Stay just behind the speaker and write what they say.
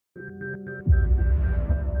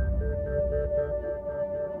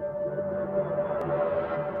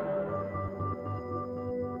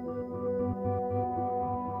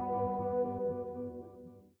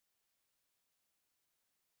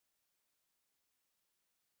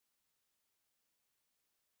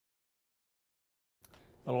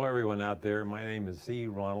Hello everyone out there. My name is C.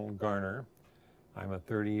 Ronald Garner. I'm a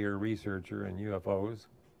 30-year researcher in UFOs.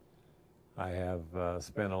 I have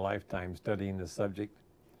spent a lifetime studying the subject.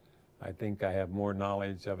 I think I have more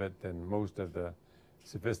knowledge of it than most of the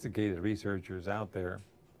sophisticated researchers out there.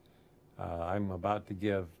 I'm about to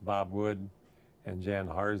give Bob Wood and Jan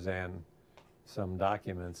Harzan some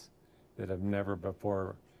documents that have never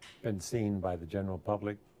before been seen by the general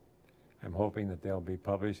public. I'm hoping that they'll be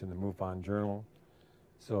published in the MUFON Journal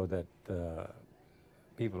so that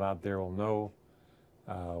people out there will know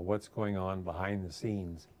what's going on behind the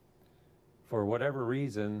scenes. For whatever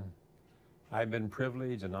reason, I've been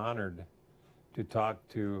privileged and honored to talk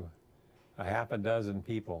to a half a dozen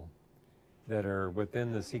people that are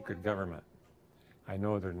within the secret government. I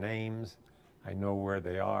know their names, I know where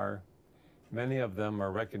they are. Many of them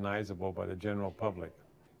are recognizable by the general public,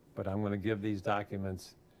 but I'm going to give these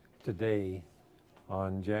documents today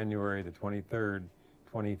on January the 23rd,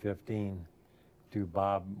 2015 to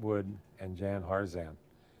Bob Wood and Jan Harzan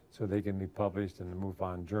so they can be published in the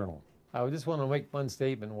MUFON Journal. I just want to make one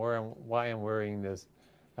statement why I'm wearing this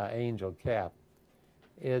angel cap.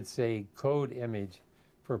 It's a code image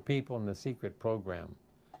for people in the secret program.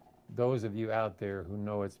 Those of you out there who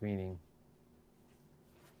know its meaning,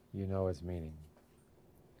 you know its meaning.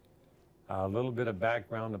 A little bit of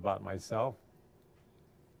background about myself.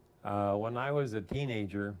 When I was a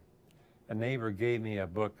teenager, a neighbor gave me a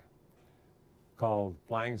book called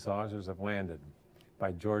Flying Saucers Have Landed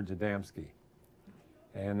by George Adamski.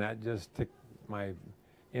 And that just took my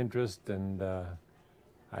interest, and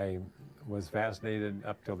I was fascinated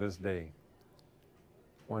up till this day.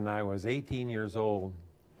 When I was 18 years old,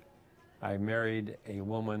 I married a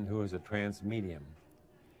woman who was a trance medium.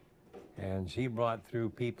 And she brought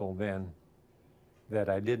through people then that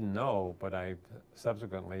I didn't know, but I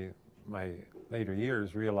subsequently, my later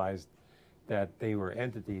years, realized that they were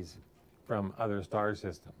entities from other star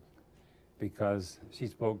systems because she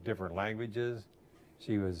spoke different languages.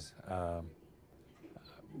 She was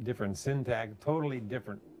different syntax, totally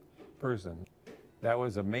different person. That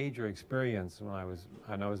was a major experience when I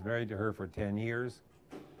was married to her for 10 years.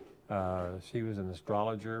 She was an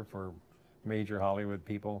astrologer for major Hollywood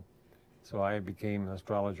people. So I became an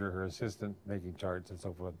astrologer, her assistant, making charts and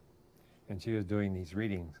so forth. And she was doing these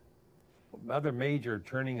readings. Another major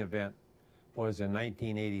turning event was in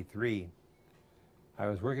 1983. I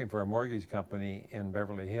was working for a mortgage company in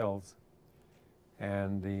Beverly Hills,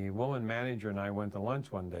 and the woman manager and I went to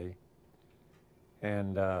lunch one day,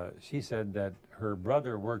 and she said that her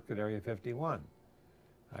brother worked at Area 51.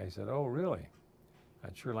 I said, "Oh, really?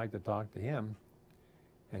 I'd sure like to talk to him."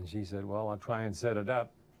 And she said, "Well, I'll try and set it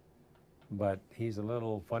up, but he's a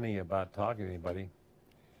little funny about talking to anybody."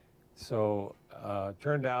 So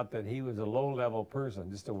turned out that he was a low-level person,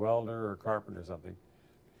 just a welder or carpenter or something.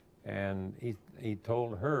 And he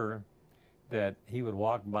told her that he would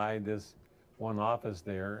walk by this one office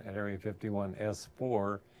there at Area 51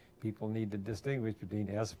 S4. People need to distinguish between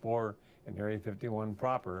S4 and Area 51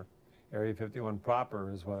 proper. Area 51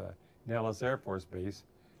 proper is Nellis Air Force Base.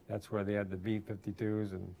 That's where they had the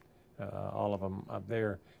B-52s and all of them up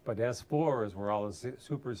there. But S4 is where all the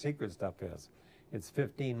super secret stuff is. It's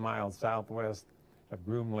 15 miles southwest of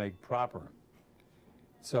Groom Lake proper.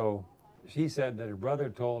 So she said that her brother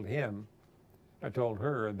told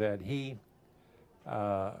her that he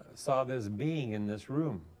saw this being in this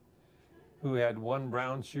room who had one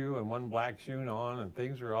brown shoe and one black shoe on, and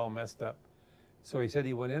things were all messed up. So he said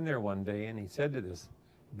he went in there one day and he said to this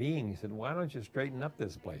being, he said, "Why don't you straighten up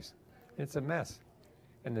this place? It's a mess."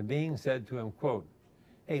 And the being said to him, quote,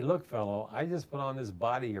 "Hey, look, fellow, I just put on this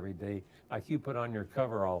body every day like you put on your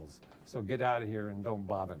coveralls. So get out of here and don't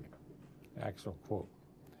bother me." Actual quote.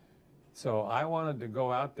 So I wanted to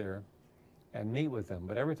go out there and meet with him.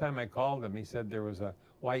 But every time I called him, he said there was a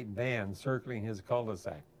white van circling his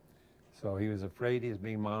cul-de-sac. So he was afraid he was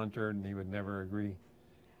being monitored and he would never agree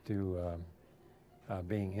to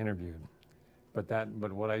being interviewed.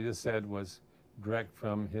 But what I just said was direct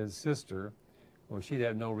from his sister. Well, she'd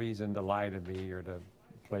had no reason to lie to me or to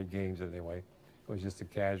play games anyway. It was just a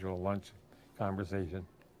casual lunch conversation.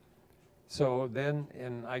 So then,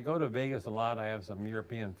 I go to Vegas a lot. I have some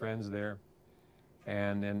European friends there.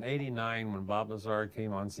 And in '89, when Bob Lazar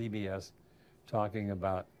came on CBS talking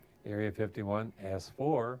about Area 51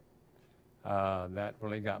 S4, that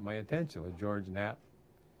really got my attention with George Knapp.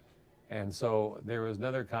 And so there was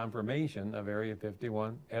another confirmation of Area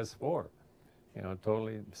 51 S4,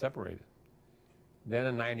 totally separated. Then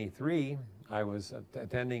in '93, I was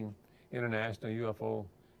attending International UFO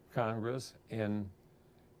Congress in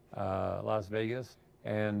Las Vegas,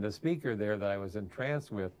 and the speaker there that I was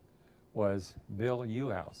entranced with was Bill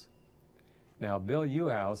Uhouse. Now, Bill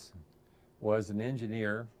Uhouse was an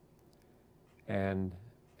engineer, and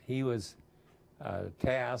he was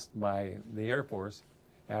tasked by the Air Force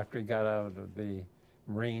after he got out of the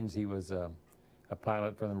Marines. He was a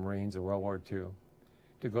pilot for the Marines in World War II,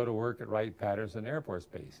 to go to work at Wright-Patterson Air Force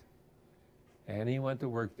Base. And he went to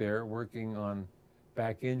work there working on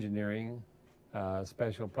back engineering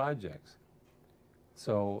special projects.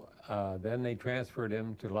 So then they transferred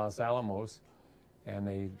him to Los Alamos, and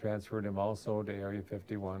they transferred him also to Area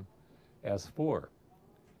 51 S4.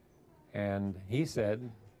 And he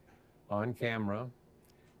said on camera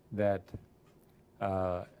that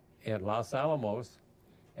at Los Alamos,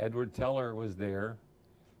 Edward Teller was there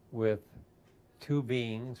with two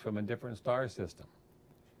beings from a different star system,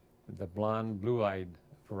 the blonde, blue-eyed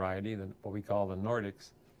variety, what we call the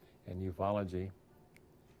Nordics in ufology.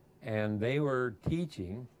 And they were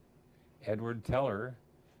teaching Edward Teller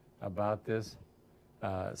about this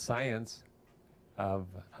science of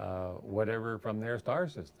whatever from their star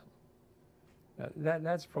system.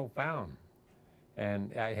 That's profound.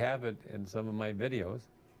 And I have it in some of my videos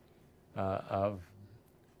of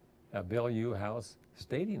Bill Uhouse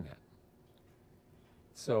stating that.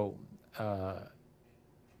 So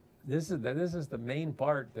this is the main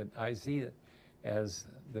part that I see as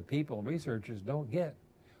the people, researchers, don't get.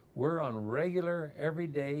 We're on regular,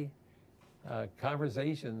 everyday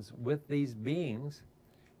conversations with these beings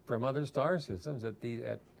from other star systems at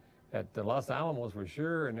the Los Alamos for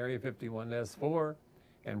sure, and Area 51 S4,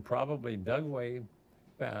 and probably Dugway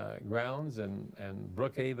grounds and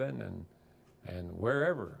Brookhaven and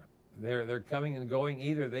wherever. They're coming and going.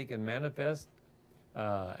 Either they can manifest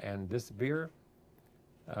and disappear,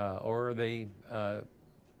 or they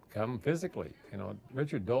come physically. You know,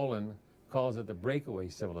 Richard Dolan calls it the breakaway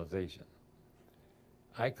civilization.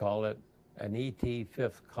 I call it an ET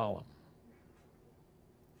fifth column.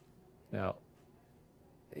 Now,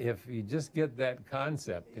 if you just get that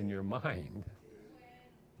concept in your mind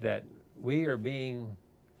that we are being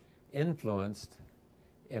influenced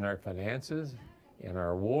in our finances, in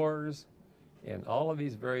our wars, in all of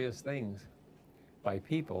these various things by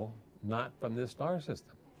people not from this star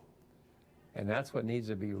system. And that's what needs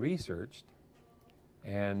to be researched.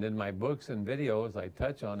 And in my books and videos, I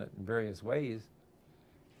touch on it in various ways.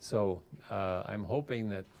 So I'm hoping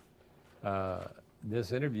that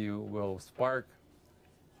this interview will spark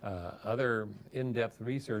other in-depth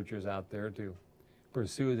researchers out there to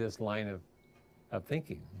pursue this line of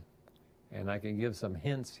thinking. And I can give some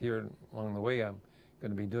hints here along the way. I'm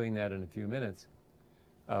going to be doing that in a few minutes,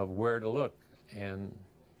 of where to look and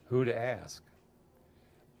who to ask.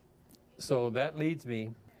 So that leads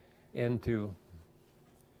me into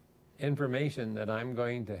information that I'm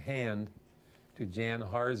going to hand to Jan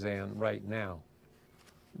Harzan right now.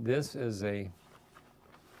 This is a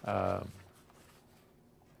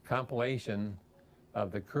compilation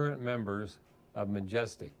of the current members of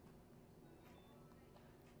Majestic.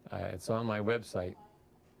 It's on my website,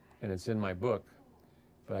 and it's in my book,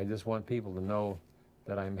 but I just want people to know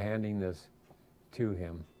that I'm handing this to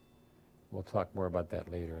him. We'll talk more about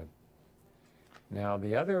that later. Now,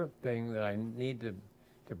 the other thing that I need to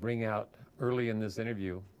bring out early in this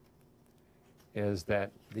interview is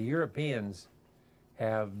that the Europeans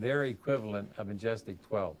have their equivalent of Majestic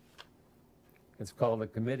 12. It's called the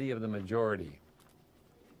Committee of the Majority.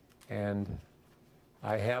 And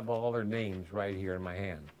I have all their names right here in my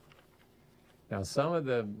hand. Now, some of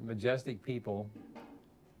the Majestic people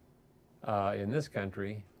in this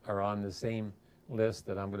country are on the same list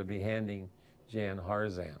that I'm going to be handing Jan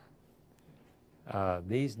Harzan.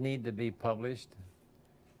 These need to be published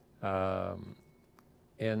in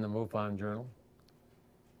the MUFON Journal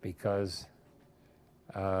because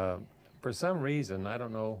for some reason, I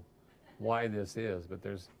don't know why this is, but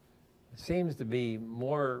there seems to be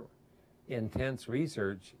more intense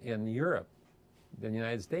research in Europe than the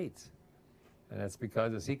United States. And that's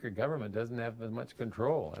because the secret government doesn't have as much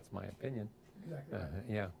control. That's my opinion. Exactly.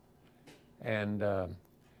 Yeah. And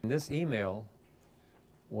this email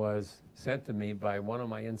was sent to me by one of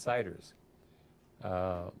my insiders.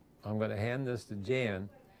 I'm going to hand this to Jan.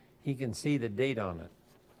 He can see the date on it.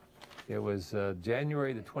 It was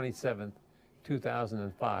January the 27th,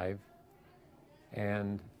 2005.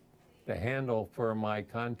 And the handle for my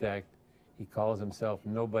contact, he calls himself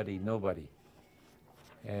Nobody Nobody.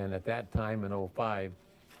 And at that time in 05,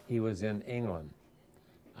 he was in England.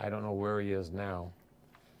 I don't know where he is now.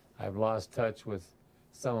 I've lost touch with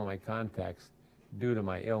some of my contacts due to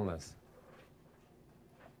my illness.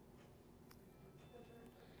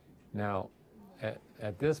 Now,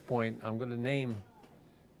 at this point, I'm going to name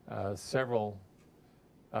several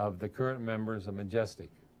of the current members of Majestic.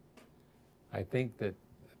 I think that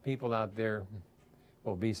people out there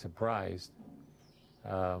will be surprised,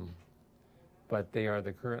 but they are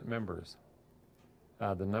the current members.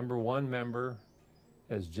 The number one member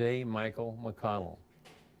is J. Michael McConnell.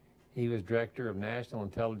 He was Director of National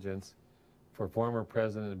Intelligence for former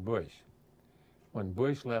President Bush. When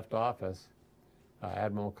Bush left office,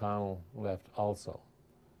 Admiral McConnell left also.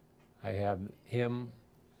 I have him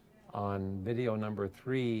on video number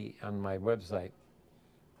 3 on my website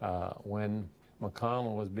when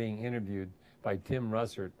McConnell was being interviewed by Tim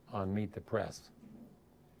Russert on Meet the Press.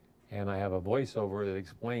 And I have a voiceover that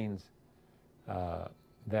explains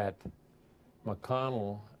that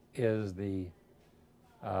McConnell is the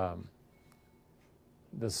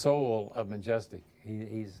soul of Majestic.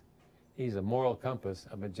 He's a moral compass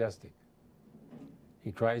of Majestic.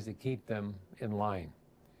 He tries to keep them in line,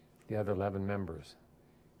 the other 11 members.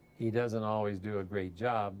 He doesn't always do a great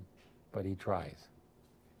job, but he tries.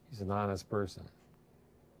 He's an honest person.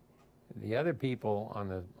 The other people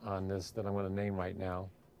on this that I'm going to name right now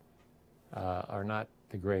are not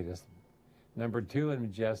the greatest. Number 2 in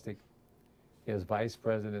Majestic is Vice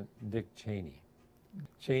President Dick Cheney.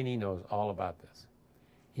 Cheney knows all about this.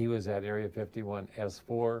 He was at Area 51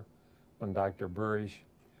 S4 when Dr. Burish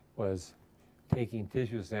was taking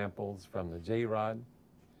tissue samples from the J-Rod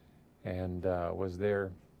and was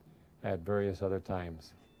there at various other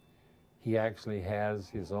times. He actually has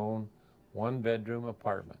his own one-bedroom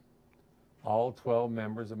apartment. All 12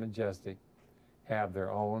 members of Majestic have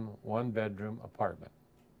their own one-bedroom apartment.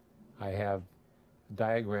 I have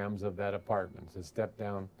diagrams of that apartment. It's a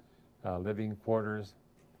step-down living quarters,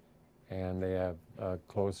 and they have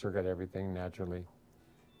closed circuit everything naturally.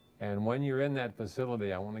 And when you're in that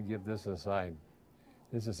facility, I want to give this aside.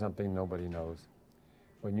 This is something nobody knows.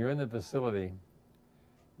 When you're in the facility,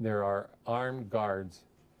 there are armed guards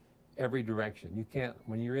every direction. You can't,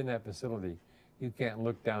 when you're in that facility, you can't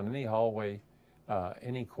look down any hallway,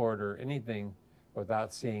 any corridor, anything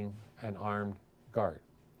without seeing an armed guard.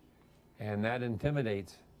 And that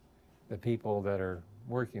intimidates the people that are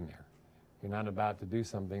working there. You're not about to do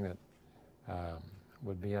something that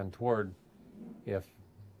would be untoward if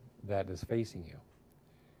that is facing you.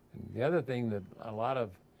 And the other thing that a lot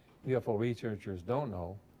of UFO researchers don't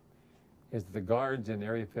know is that the guards in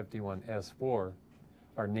Area 51 S4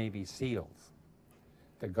 are Navy SEALs.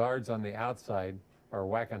 The guards on the outside are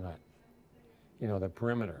Wackenhut, you know, the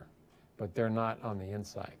perimeter, but they're not on the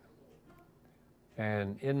inside.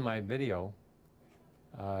 And in my video,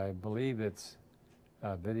 I believe it's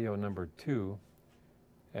video number 2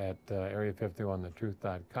 at Area 51,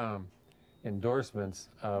 thetruth.com, endorsements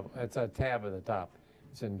of, it's a tab at the top.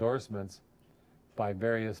 It's endorsements by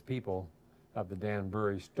various people of the Dan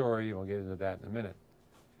Burish story. We'll get into that in a minute.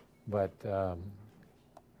 But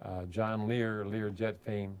John Learjet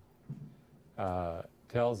fame,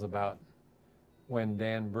 tells about when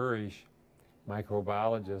Dan Burish,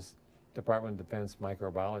 microbiologist, Department of Defense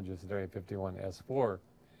microbiologist at Area 51 S4,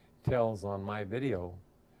 tells on my video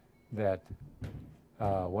that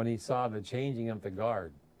when he saw the changing of the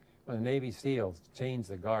guard, when the Navy SEALs changed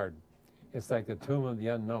the guard, it's like the tomb of the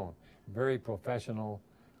unknown. Very professional,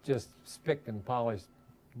 just spick and polished,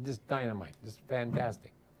 just dynamite, just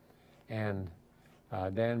fantastic. And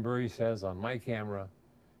Dan Burish says on my camera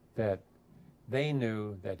that they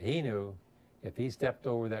knew, that he knew, if he stepped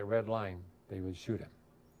over that red line, they would shoot him.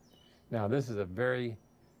 Now, this is a very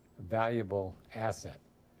valuable asset,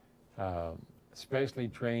 especially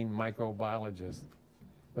trained microbiologists,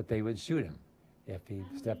 but they would shoot him if he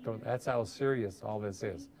stepped over. That's how serious all this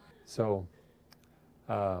is. So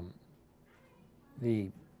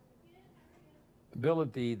the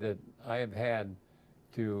ability that I have had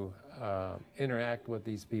to interact with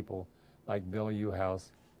these people like Bill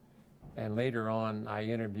Uhouse, and later on I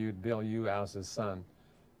interviewed Bill Uhouse's son,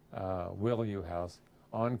 Will Uhouse,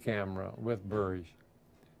 on camera with Burish,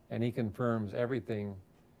 and he confirms everything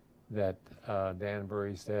that Dan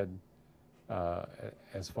Burish said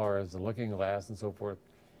as far as the looking glass and so forth.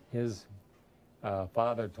 His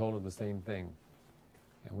father told him the same thing.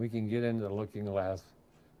 And we can get into the looking glass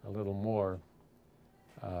a little more.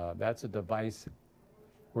 That's a device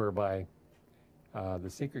whereby the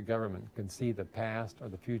secret government can see the past or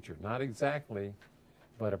the future. Not exactly,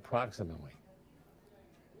 but approximately.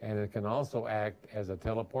 And it can also act as a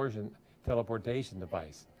teleportation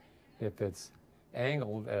device. If it's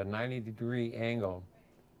angled at a 90-degree angle,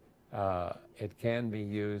 it can be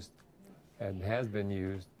used and has been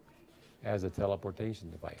used as a teleportation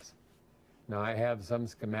device. Now, I have some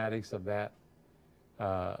schematics of that.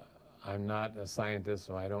 I'm not a scientist,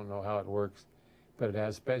 so I don't know how it works, but it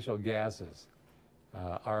has special gases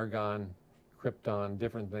argon, krypton,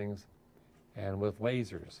 different things, and with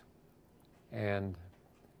lasers. And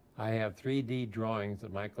I have 3D drawings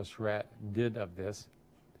that Michael Schratt did of this,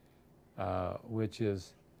 which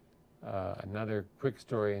is another quick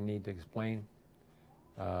story I need to explain.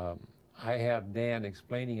 I have Dan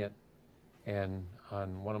explaining it and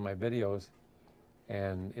on one of my videos,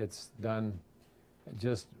 and it's done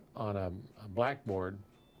just on a blackboard,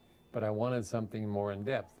 but I wanted something more in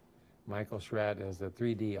depth. Michael Schratt is a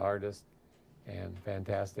 3D artist and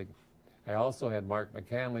fantastic. I also had Mark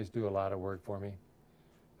McCandless do a lot of work for me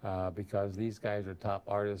because these guys are top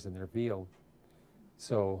artists in their field.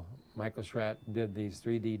 So Michael Schratt did these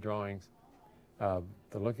 3D drawings of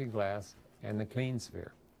the looking glass and the clean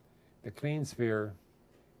sphere. The clean sphere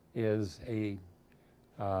is a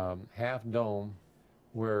half dome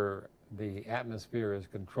where the atmosphere is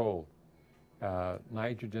controlled.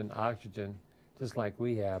 Nitrogen, oxygen, just like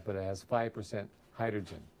we have, but it has 5%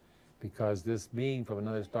 hydrogen, because this being from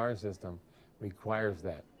another star system requires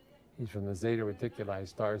that. He's from the Zeta Reticuli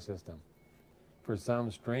star system. For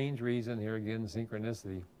some strange reason, here again,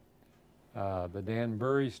 synchronicity, the Dan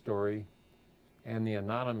Burry story and the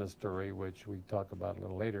anonymous story, which we talk about a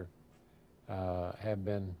little later, have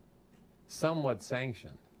been somewhat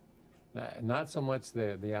sanctioned. Not so much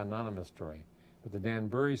the anonymous story, but the Dan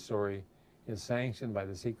Burry story is sanctioned by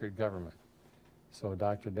the secret government. So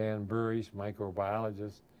Dr. Dan Burry,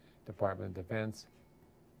 microbiologist, Department of Defense,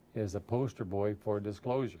 is a poster boy for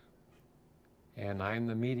disclosure. And I'm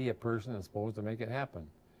the media person that's supposed to make it happen.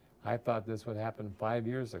 I thought this would happen 5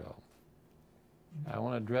 years ago. I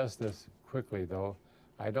want to address this quickly, though.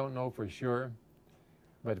 I don't know for sure,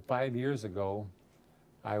 but 5 years ago,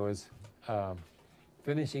 I was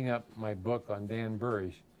finishing up my book on Dan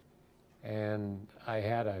Burry, and I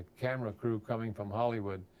had a camera crew coming from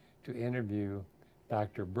Hollywood to interview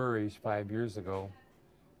Dr. Burry 5 years ago,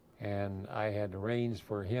 and I had arranged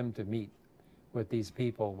for him to meet with these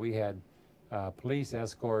people. We had police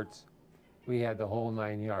escorts. We had the whole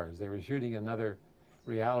 9 yards. They were shooting another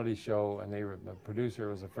reality show, and the producer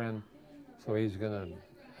was a friend, so he's going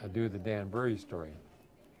to do the Dan Burry story.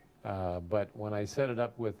 But when I set it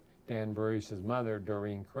up with Dan Burry's mother,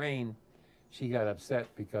 Doreen Crane, she got upset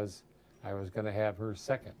because I was going to have her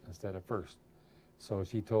second instead of first. So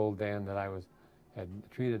she told Dan that I had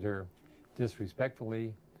treated her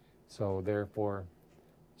disrespectfully, so therefore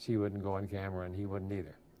she wouldn't go on camera and he wouldn't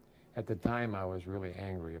either. At the time, I was really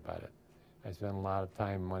angry about it. I spent a lot of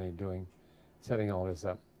time and money setting all this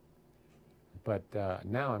up. But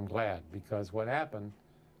now I'm glad, because what happened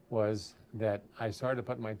was that I started to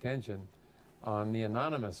put my attention on the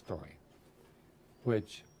anonymous story,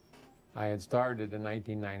 which I had started in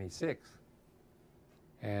 1996.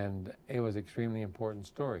 And it was an extremely important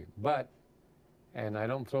story. But, and I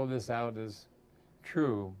don't throw this out as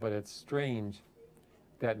true, but it's strange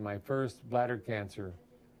that my first bladder cancer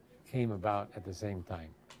came about at the same time,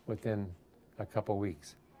 within a couple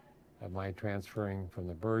weeks of my transferring from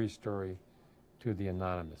the Burry story to the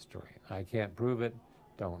anonymous story. I can't prove it,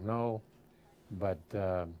 don't know, but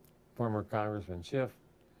former Congressman Schiff,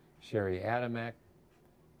 Sherry Adamek,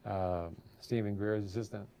 Stephen Greer's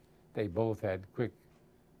assistant, they both had quick,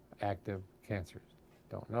 active cancers.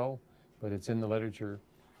 Don't know, but it's in the literature.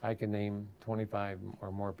 I can name 25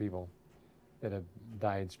 or more people that have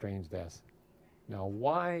died strange deaths. Now,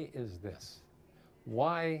 why is this?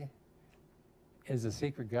 Why is the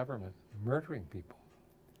secret government murdering people?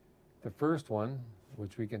 The first one,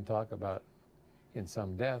 which we can talk about in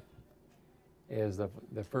some depth, is the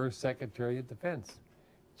first Secretary of Defense,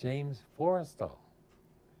 James Forrestal.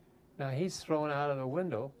 Now, he's thrown out of the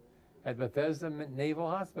window at Bethesda Naval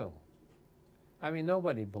Hospital. I mean,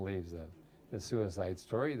 nobody believes the suicide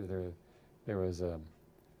story, that there was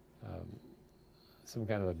some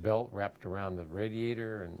kind of a belt wrapped around the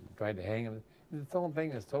radiator and tried to hang him. The whole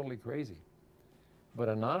thing is totally crazy. But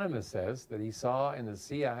Anonymous says that he saw in the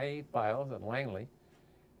CIA files at Langley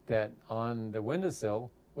that on the windowsill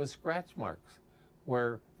was scratch marks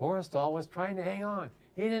where Forrestal was trying to hang on.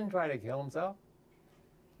 He didn't try to kill himself.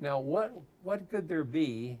 Now, what could there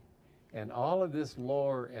be in all of this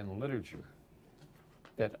lore and literature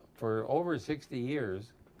that for over 60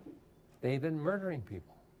 years, they've been murdering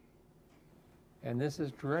people? And this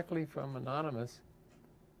is directly from Anonymous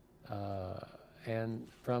and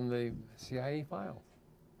from the CIA files.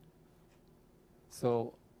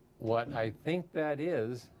 So what I think that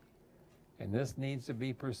is, and this needs to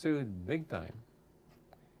be pursued big time,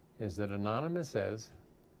 is that Anonymous says,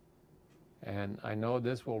 and I know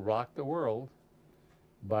this will rock the world,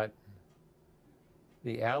 but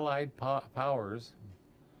the Allied powers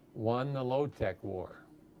won the low-tech war.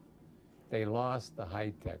 they lost the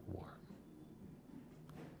high-tech war.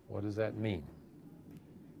 What does that mean?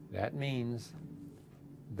 That means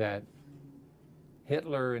that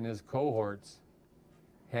Hitler and his cohorts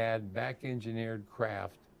had back-engineered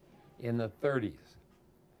craft in the 30s.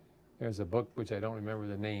 There's a book, which I don't remember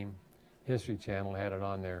the name, History Channel had it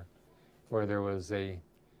on there, where there was a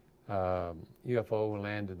UFO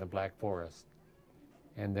landed in the Black Forest.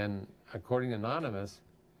 And then, according to Anonymous,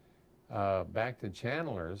 back to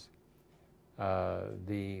channelers,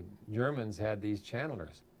 the Germans had these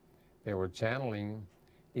channelers. They were channeling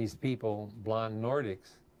these people, blonde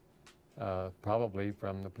Nordics, probably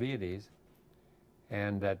from the Pleiades,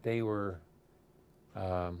 and that they were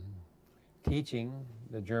teaching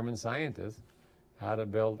the German scientists how to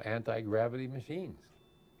build anti-gravity machines.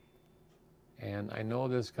 And I know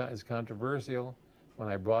this is controversial. When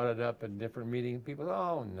I brought it up at different meetings, people said,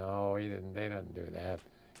 oh no, they didn't do that.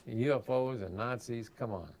 UFOs and Nazis,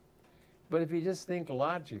 come on. But if you just think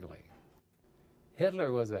logically,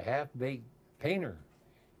 Hitler was a half-baked painter.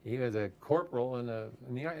 He was a corporal in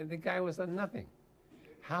the guy was a nothing.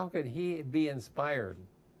 How could he be inspired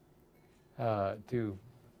to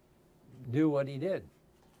do what he did?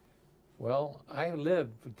 Well, I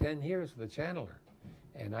lived for 10 years with a channeler,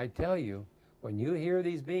 and I tell you, when you hear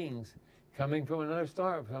these beings coming from another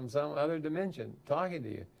star, from some other dimension, talking to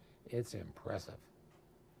you, it's impressive.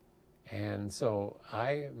 And so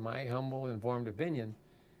my humble, informed opinion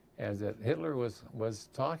is that Hitler was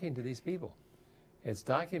talking to these people. It's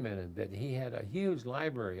documented that he had a huge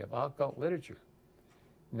library of occult literature.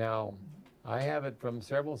 Now, I have it from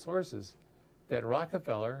several sources that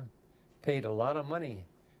Rockefeller paid a lot of money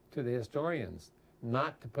to the historians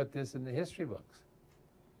not to put this in the history books.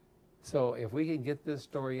 So if we can get this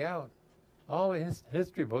story out, all the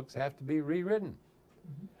history books have to be rewritten.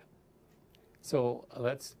 Mm-hmm. So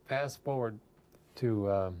let's fast forward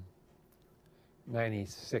to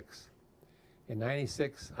 96. In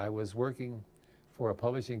 96, I was working for a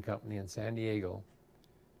publishing company in San Diego,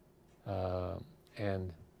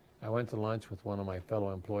 and I went to lunch with one of my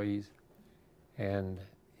fellow employees, and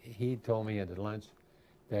he told me at lunch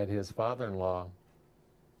that his father-in-law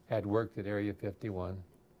had worked at Area 51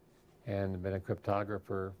 and been a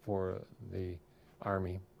cryptographer for the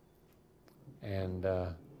Army, and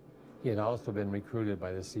he had also been recruited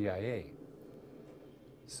by the CIA.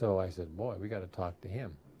 So I said, boy, we got to talk to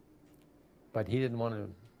him. But he didn't want to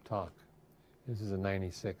talk. This is in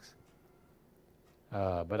 96.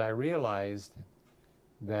 But I realized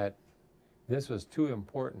that this was too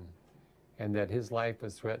important and that his life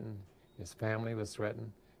was threatened, his family was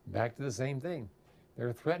threatened. Back to the same thing.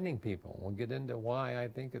 They're threatening people. We'll get into why I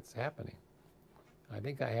think it's happening. I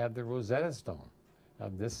think I have the Rosetta Stone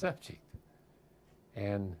of this subject.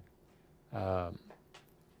 And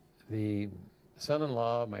the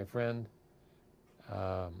son-in-law of my friend,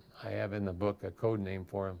 I have in the book a code name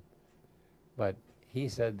for him, but he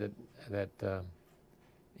said that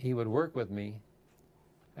he would work with me,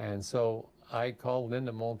 and so I called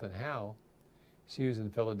Linda Moulton Howe. She was in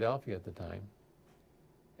Philadelphia at the time,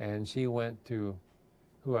 and she went to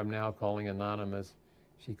who I'm now calling Anonymous.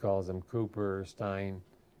 She calls him Cooper, Stein.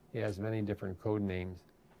 He has many different code names.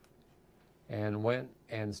 And went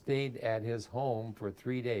and stayed at his home for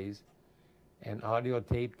 3 days and audio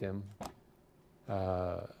taped him.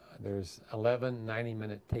 There's 11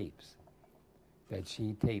 90-minute tapes that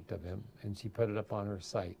she taped of him, and she put it up on her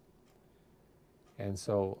site. And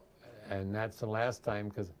so, and that's the last time,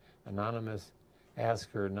 because Anonymous asked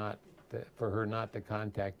her for her not to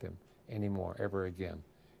contact him anymore, ever again,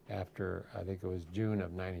 after, I think it was June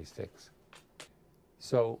of 96.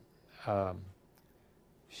 So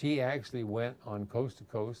she actually went on Coast to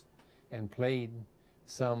Coast and played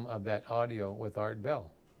some of that audio with Art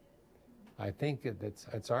Bell. I think it's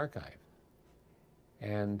archived.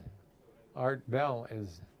 And Art Bell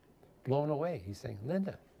is blown away. He's saying,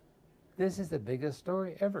 Linda, this is the biggest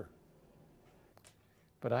story ever.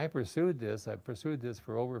 But I pursued this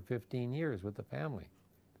for over 15 years with the family.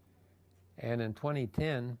 And in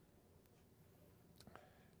 2010,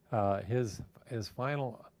 his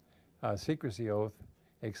final secrecy oath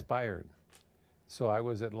expired. So I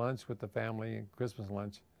was at lunch with the family, Christmas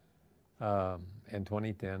lunch, in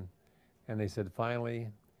 2010, and they said, finally,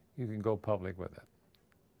 you can go public with it.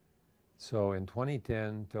 So in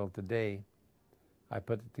 2010 till today, I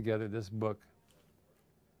put together this book,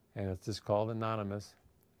 and it's just called Anonymous.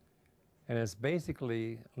 And it's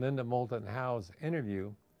basically Linda Moulton Howe's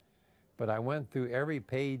interview, but I went through every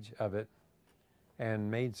page of it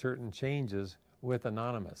and made certain changes with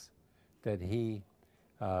Anonymous that he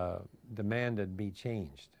demanded be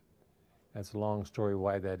changed. That's a long story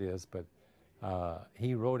why that is, but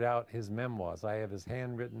He wrote out his memoirs. I have his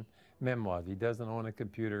handwritten memoirs. He doesn't own a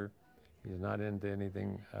computer. He's not into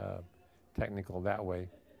anything technical that way.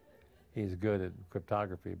 He's good at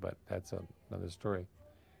cryptography, but that's another story.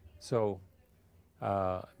 So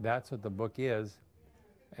that's what the book is,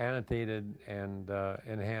 annotated and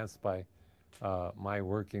enhanced by my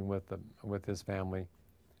working with his family.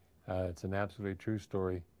 It's an absolutely true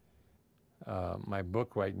story. My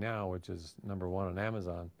book right now, which is #1 on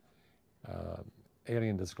Amazon,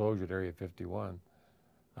 Alien Disclosure at Area 51,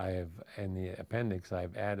 I have, in the appendix,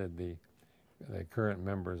 I've added the current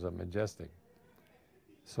members of Majestic.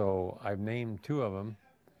 So I've named 2 of them,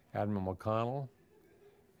 Admiral McConnell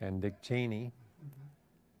and Dick Cheney.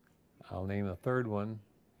 I'll name the 3rd one,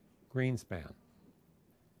 Greenspan.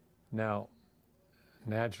 Now,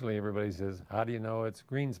 naturally everybody says, how do you know it's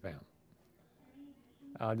Greenspan?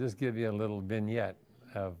 I'll just give you a little vignette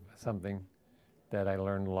of something that I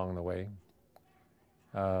learned along the way.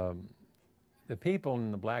 The people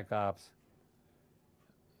in the Black Ops,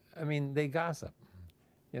 I mean, they gossip.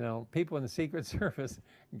 You know, people in the Secret Service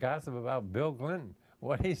gossip about Bill Clinton,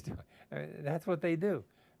 what he's doing. I mean, that's what they do.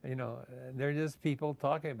 You know, they're just people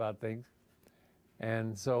talking about things.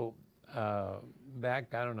 And so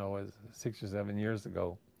back, I don't know, it was 6 or 7 years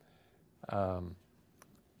ago,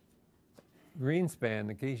 Greenspan,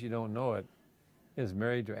 in case you don't know it, is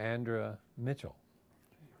married to Andrea Mitchell,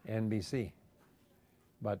 NBC,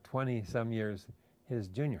 about 20-some years his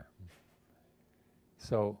junior.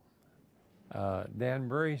 So Dan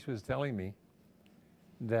Burrish was telling me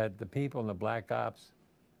that the people in the Black Ops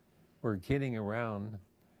were kidding around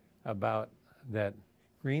about that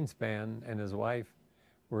Greenspan and his wife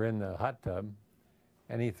were in the hot tub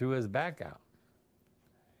and he threw his back out.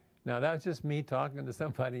 Now that was just me talking to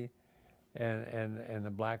somebody in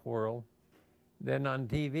the black world. Then on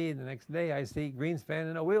TV the next day I see Greenspan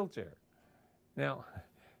in a wheelchair. Now,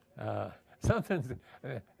 that's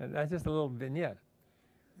just a little vignette.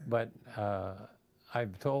 But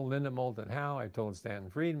I've told Linda Moulton Howe, I've told Stanton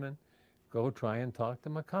Friedman, go try and talk to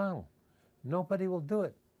McConnell. Nobody will do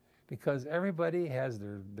it because everybody has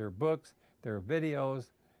their books, their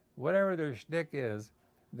videos, whatever their shtick is,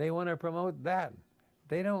 they want to promote that.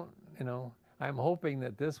 They don't, you know, I'm hoping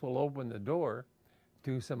that this will open the door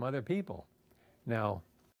to some other people. Now,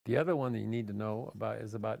 the other one that you need to know about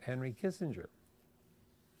is about Henry Kissinger.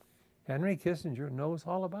 Henry Kissinger knows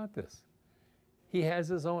all about this. He has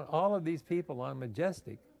his own, all of these people on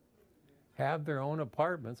Majestic have their own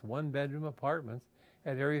apartments, 1-bedroom apartments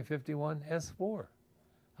at Area 51 S4.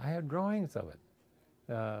 I have drawings of it.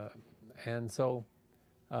 And so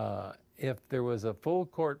if there was a full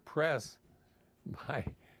court press by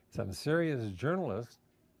some serious journalists,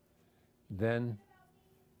 then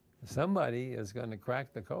somebody is going to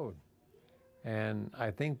crack the code. And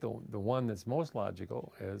I think the one that's most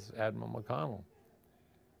logical is Admiral McConnell.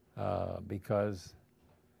 Because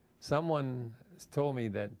someone told me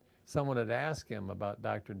that someone had asked him about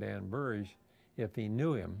Dr. Dan Burrish if he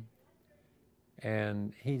knew him,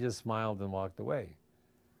 and he just smiled and walked away.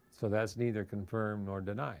 So that's neither confirmed nor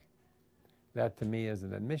denied. That to me is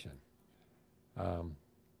an admission.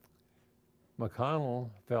 McConnell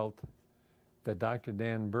felt that Dr.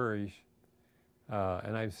 Dan Burrish,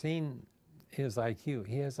 and I've seen his IQ,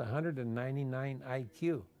 he has 199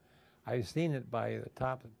 IQ. I've seen it by the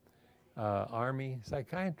top Army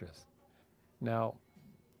psychiatrist. Now,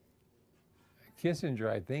 Kissinger,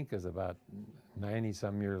 I think, is about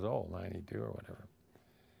 90-some years old, 92 or whatever.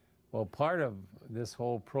 Well, part of this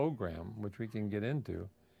whole program, which we can get into,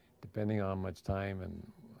 depending on much time and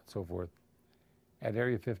so forth, at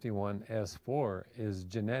Area 51 S4 is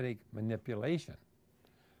genetic manipulation,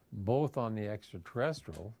 both on the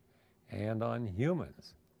extraterrestrial and on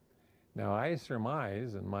humans. Now, I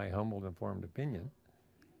surmise, in my humble informed opinion,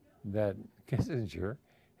 that Kissinger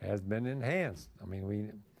has been enhanced. I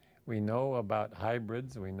mean, we know about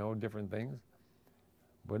hybrids, we know different things.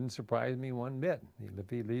 Wouldn't surprise me one bit if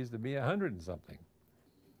he lives to be 100 and something.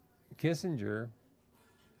 Kissinger,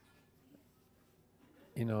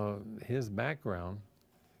 you know, his background,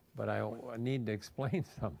 but I need to explain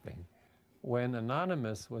something. When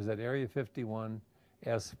Anonymous was at Area 51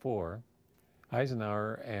 S4,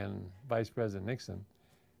 Eisenhower and Vice President Nixon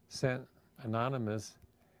sent Anonymous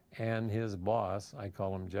and his boss, I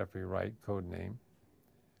call him Jeffrey Wright, code name,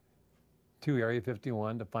 to Area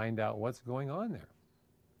 51 to find out what's going on there.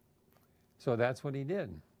 So that's what he did.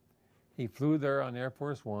 He flew there on Air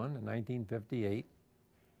Force One in 1958,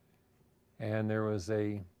 and there was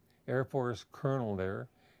a Air Force colonel there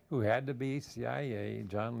who had to be CIA.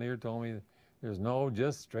 John Lear told me there's no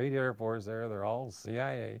just straight Air Force there, they're all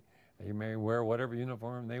CIA. They may wear whatever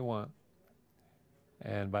uniform they want.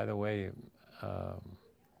 And by the way,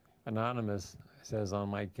 Anonymous says on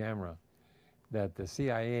my camera that the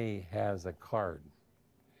CIA has a card.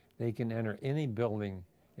 They can enter any building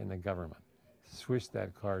in the government. Swish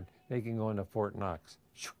that card. They can go into Fort Knox.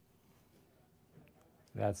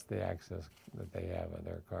 That's the access that they have of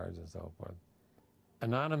their cards and so forth.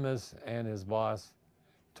 Anonymous and his boss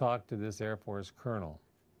talked to this Air Force colonel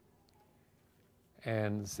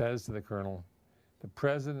and says to the colonel, the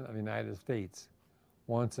President of the United States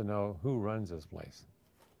wants to know who runs this place.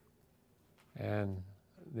 And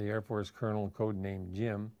the Air Force colonel, codenamed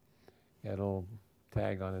Jim, had a little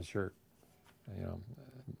tag on his shirt, you know,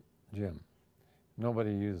 Jim.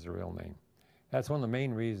 Nobody used a real name. That's one of the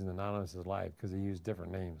main reasons Anonymous is alive, because he used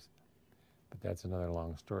different names. But that's another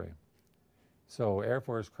long story. So Air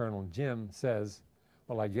Force Colonel Jim says,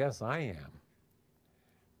 well, I guess I am.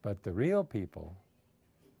 But the real people,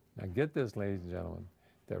 now get this, ladies and gentlemen,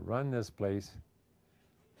 that run this place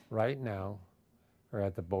right now are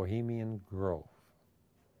at the Bohemian Grove.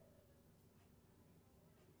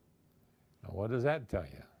 Now, what does that tell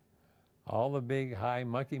you? All the big high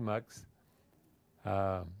mucky mucks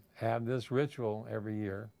have this ritual every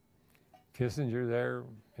year. Kissinger there,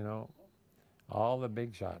 you know, all the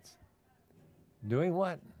big shots. Doing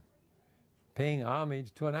what? Paying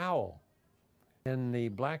homage to an owl. In the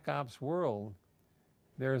Black Ops world,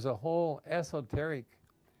 there's a whole esoteric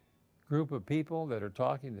group of people that are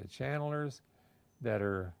talking to channelers, that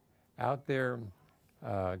are out there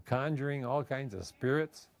conjuring all kinds of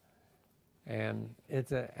spirits. And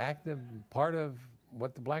it's an active part of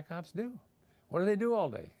what the Black Ops do. What do they do all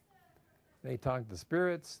day? They talk to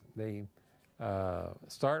spirits, they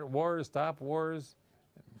start wars, stop wars,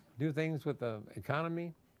 do things with the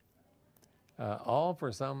economy, all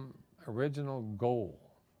for some original goal.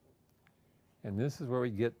 And this is where we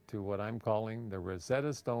get to what I'm calling the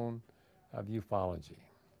Rosetta Stone of ufology.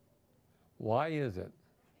 Why is it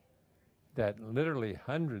that literally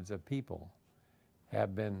hundreds of people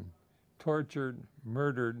have been tortured,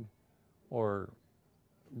 murdered, or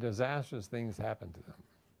disastrous things happen to them?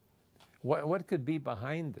 What could be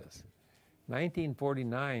behind this?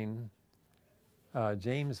 1949,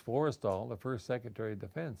 James Forrestal, the first Secretary of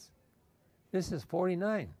Defense. This is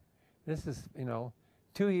 49. This is,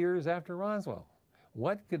 2 years after Roswell.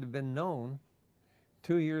 What could have been known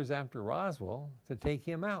 2 years after Roswell to take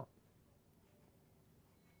him out?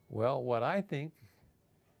 Well, what I think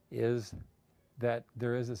is that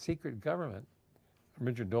there is a secret government.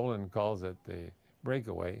 Richard Dolan calls it the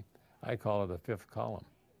breakaway. I call it the fifth column.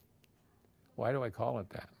 Why do I call it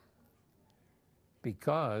that?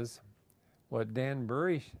 Because what Dan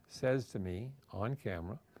Burish says to me on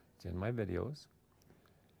camera, it's in my videos,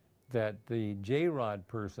 that the J-Rod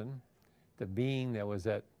person, the being that was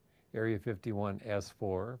at Area 51S4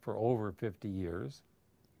 for over 50 years,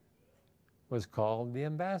 was called the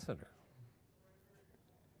ambassador.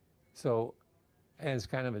 So, as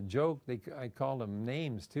kind of a joke, I called them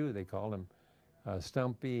names too. They called him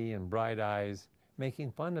Stumpy and Bright Eyes,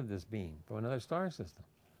 making fun of this being from another star system.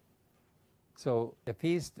 So if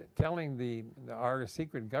he's telling our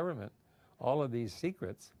secret government all of these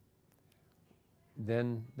secrets,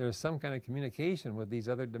 then there's some kind of communication with these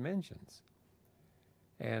other dimensions.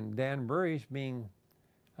 And Dan Burish, being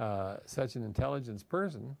such an intelligence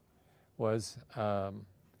person, was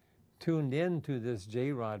tuned into this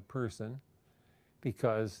J-Rod person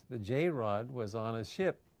because the J-Rod was on a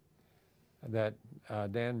ship that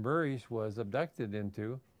Dan Burish was abducted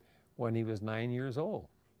into when he was 9 years old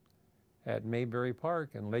at Mayberry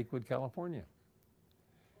Park in Lakewood, California.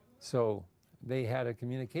 So they had a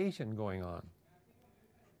communication going on.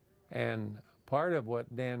 And part of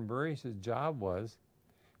what Dan Burish's job was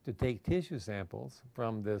to take tissue samples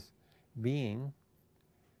from this being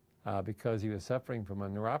because he was suffering from a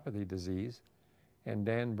neuropathy disease. And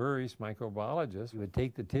Dan Burish, microbiologist, would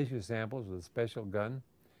take the tissue samples with a special gun,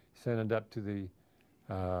 send it up to the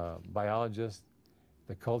biologists,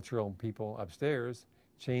 the cultural people upstairs,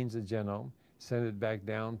 change the genome, send it back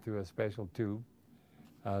down through a special tube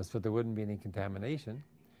so there wouldn't be any contamination,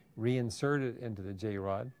 reinsert it into the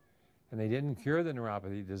J-Rod. And they didn't cure the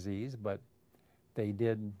neuropathy disease, but they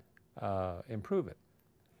did improve it.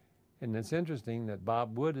 And it's interesting that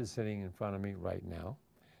Bob Wood is sitting in front of me right now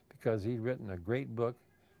because he's written a great book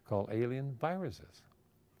called Alien Viruses.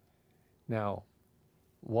 Now,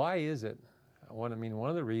 why is it, one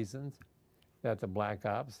of the reasons that the Black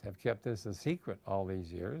Ops have kept this a secret all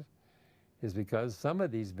these years is because some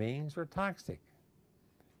of these beings are toxic.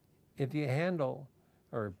 If you handle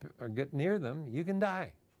or get near them, you can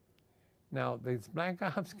die. Now, these Black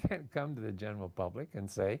Ops can't come to the general public and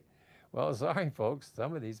say, well, sorry, folks,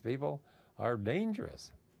 some of these people are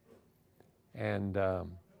dangerous. And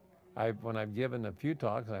when I've given a few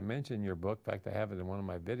talks, I mentioned your book. In fact, I have it in one of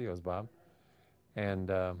my videos, Bob.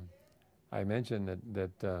 And I mentioned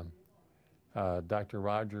that Dr.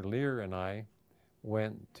 Roger Lear and I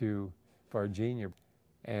went to Virginia,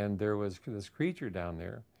 and there was this creature down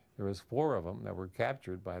there. There was 4 of them that were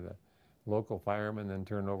captured by the local firemen, then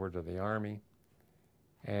turned over to the Army.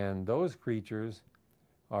 And those creatures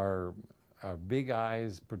are big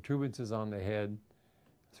eyes, protuberances on the head,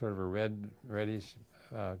 sort of a reddish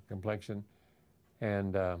complexion.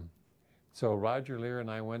 And so Roger Lear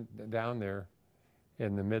and I went down there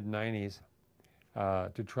in the mid-90s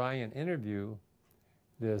to try and interview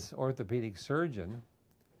this orthopedic surgeon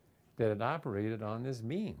that had operated on this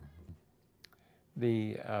being.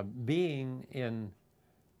 The being in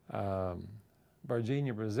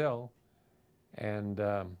Virginia, Brazil, and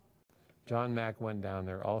John Mack went down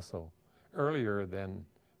there also earlier than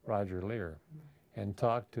Roger Lear and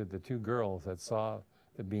talked to the 2 girls that saw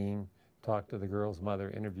the being, talked to the girl's mother,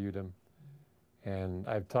 interviewed him. And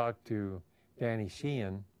I've talked to Danny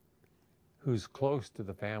Sheehan, who's close to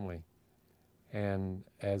the family, and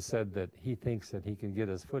has said that he thinks that he can get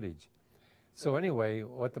us footage. So anyway,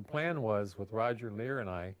 what the plan was with Roger Lear and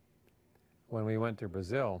I, when we went to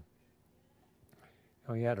Brazil,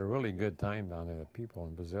 we had a really good time down there. The people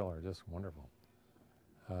in Brazil are just wonderful.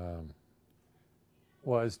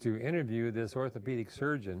 Was to interview this orthopedic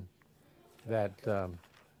surgeon that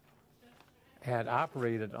had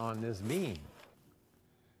operated on this being.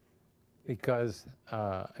 Because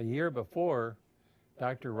a year before,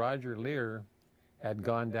 Dr. Roger Lear had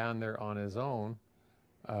gone down there on his own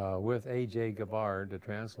with A.J. Govt to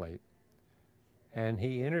translate, and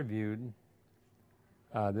he interviewed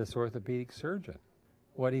this orthopedic surgeon.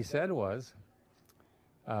 What he said was,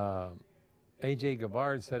 A.J.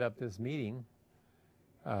 Govt set up this meeting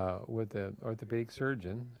with the orthopedic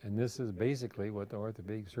surgeon, and this is basically what the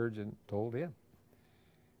orthopedic surgeon told him,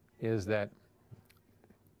 is that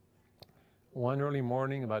one early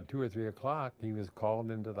morning, about 2 or 3 o'clock, he was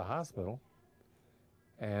called into the hospital,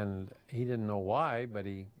 and he didn't know why, but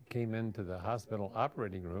he came into the hospital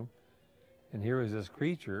operating room, and here was this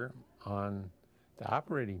creature on the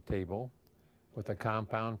operating table with a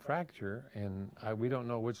compound fracture, and we don't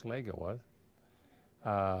know which leg it was,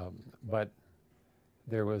 but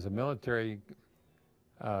there was a military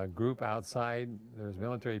group outside. There was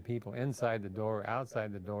military people inside the door,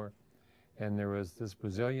 outside the door, and there was this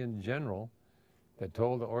Brazilian general that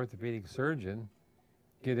told the orthopedic surgeon,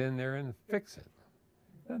 get in there and fix it.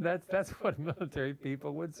 And that's what military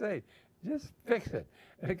people would say. Just fix it.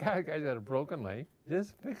 The guy's got a broken leg,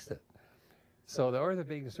 just fix it. So the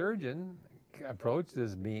orthopedic surgeon approached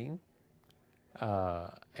this being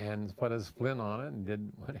and put his splint on it and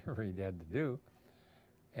did whatever he had to do.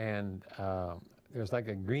 And there's like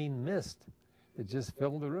a green mist that just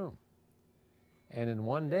filled the room. And in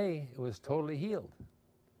one day, it was totally healed.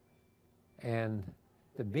 And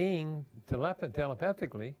the being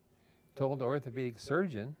telepathically told the orthopedic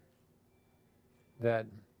surgeon that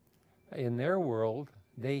in their world,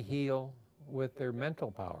 they heal with their mental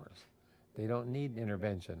powers. They don't need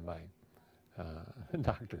intervention by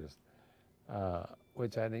doctors,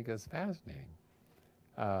 which I think is fascinating.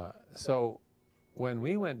 So when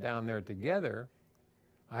we went down there together,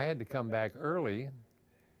 I had to come back early.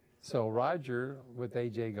 So Roger, with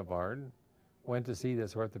A.J. Govt, went to see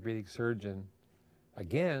this orthopedic surgeon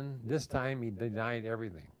again. This time he denied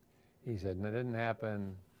everything. He said it didn't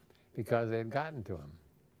happen because they had gotten to him.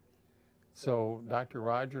 So Dr.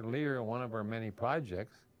 Roger Lear, one of our many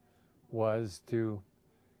projects, was to,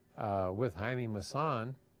 with Jaime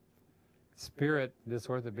Maussan, spirit this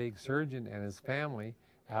orthopedic surgeon and his family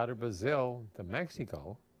out of Brazil to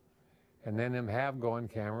Mexico, and then have go on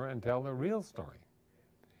camera and tell the real story.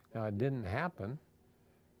 Now, it didn't happen,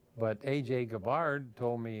 but A.J. Govt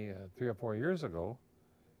told me 3 or 4 years ago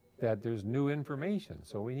that there's new information,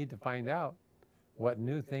 so we need to find out what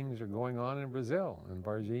new things are going on in Brazil, in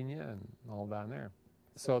Virginia, and all down there.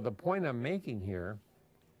 So the point I'm making here,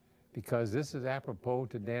 because this is apropos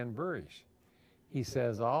to Dan Burrish, he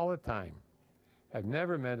says all the time, I've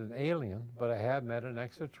never met an alien, but I have met an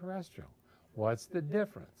extraterrestrial. What's the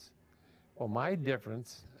difference? Well, my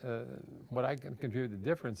difference, what I can contribute the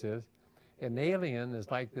difference is, an alien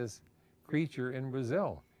is like this creature in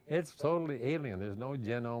Brazil. It's totally alien. There's no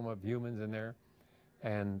genome of humans in there.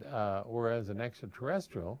 And whereas an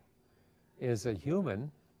extraterrestrial is a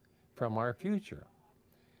human from our future,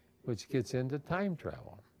 which gets into time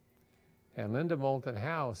travel. And Linda Moulton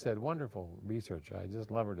Howe said, wonderful researcher, I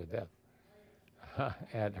just love her to death,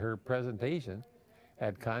 at her presentation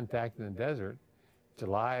at Contact in the Desert,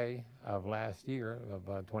 July of last year, of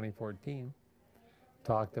 2014,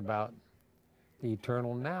 talked about the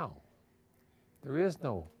eternal now. There is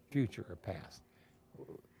no future or past.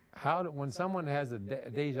 When someone has a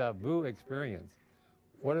deja vu experience,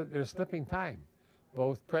 they're slipping time,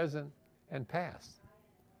 both present and past.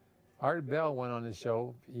 Art Bell went on his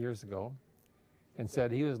show years ago and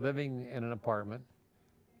said he was living in an apartment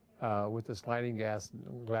with a sliding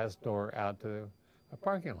glass door out to a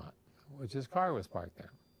parking lot, which his car was parked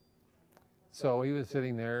there. So he was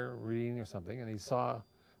sitting there reading or something, and he saw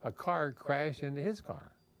a car crash into his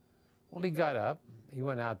car. Well, he got up, he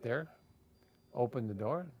went out there, opened the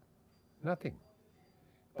door, nothing.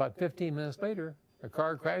 About 15 minutes later, a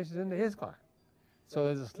car crashes into his car. So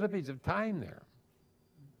there's a slippage of time there.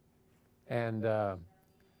 And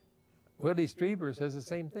Willie Strieber says the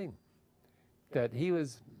same thing, that he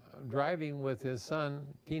was driving with his son,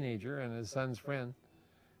 teenager, and his son's friend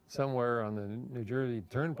somewhere on the New Jersey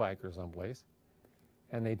Turnpike or someplace,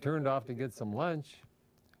 and they turned off to get some lunch,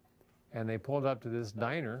 and they pulled up to this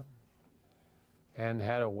diner and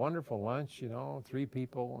had a wonderful lunch, 3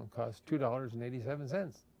 people, and cost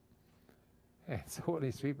 $2.87. And so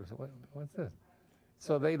Willie Strieber said, what's this?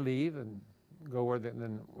 So they leave and go and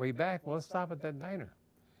then way back, well, let's stop at that diner.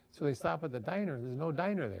 So they stop at the diner. There's no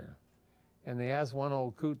diner there. And they asked one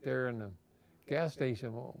old coot there in the gas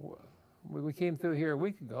station, well, we came through here a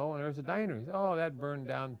week ago, and there's a diner. He said, oh, that burned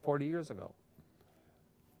down 40 years ago.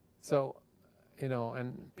 So,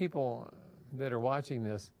 and people that are watching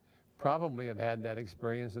this probably have had that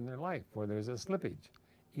experience in their life where there's a slippage,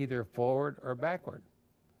 either forward or backward,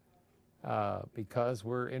 because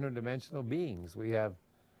we're interdimensional beings. We have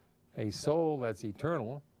a soul that's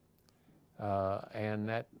eternal, and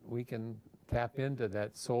that we can tap into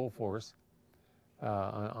that soul force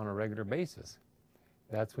on a regular basis.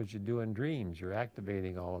 That's what you do in dreams. You're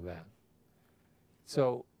activating all of that.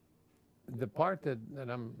 So the part that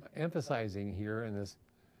I'm emphasizing here in this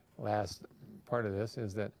last part of this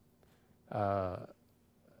is that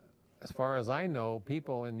as far as I know,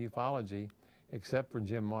 people in ufology, except for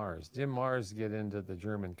Jim Mars get into the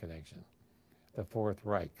German connection, the Fourth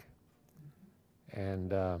Reich.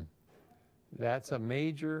 And that's a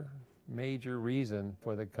major, major reason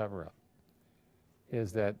for the cover-up,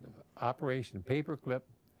 is that Operation Paperclip,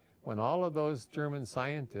 when all of those German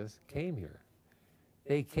scientists came here,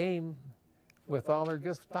 they came with all their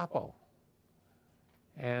Gestapo.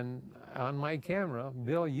 And on my camera,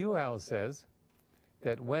 Bill Uhouse says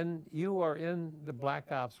that when you are in the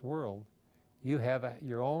Black Ops world, you have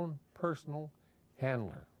your own personal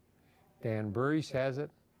handler. Dan Burish has it.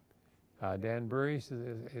 Dan Burish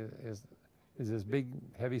is this big,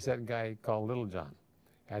 heavy-set guy called Little John.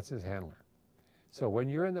 That's his handler. So when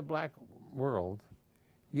you're in the black world,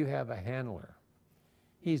 you have a handler.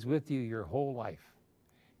 He's with you your whole life.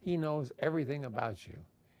 He knows everything about you.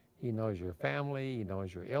 He knows your family, he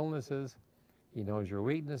knows your illnesses, he knows your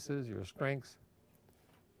weaknesses, your strengths.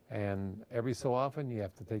 And every so often you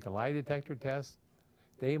have to take a lie detector test.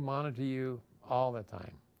 They monitor you all the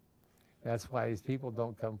time. That's why these people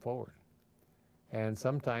don't come forward. And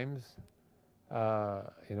sometimes,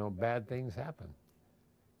 bad things happen.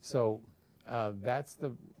 So that's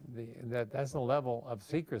the level of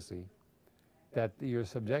secrecy that you're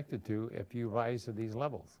subjected to if you rise to these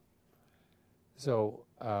levels. So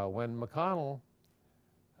when McConnell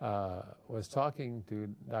was talking to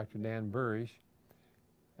Dr. Dan Burish,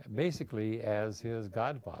 basically as his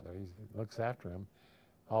godfather, he looks after him.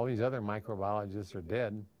 All these other microbiologists are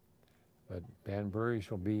dead, but Dan Burish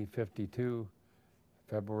will be 52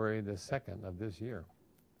 February the 2nd of this year.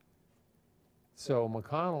 So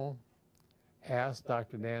McConnell asked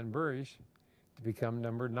Dr. Dan Burish to become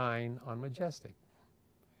number 9 on Majestic.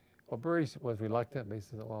 Well, Burish was reluctant, but he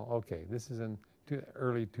said, well, okay, this is in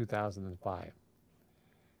early 2005.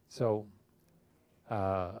 So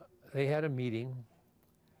they had a meeting,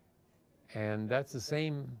 and that's the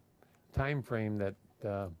same time frame that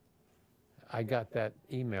I got that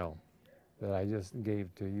email that I just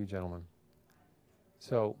gave to you gentlemen.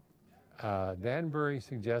 So Dan Burish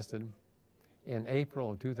suggested in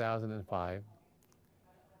April of 2005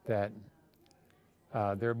 that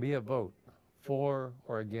there be a vote for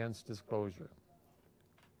or against disclosure.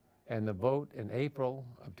 And the vote in April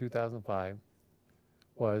of 2005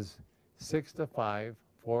 was 6-5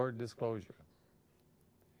 for disclosure.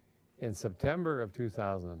 In September of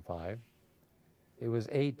 2005, it was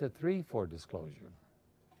 8-3 for disclosure.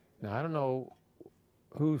 Now, I don't know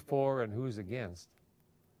who's for and who's against,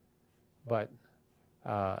 but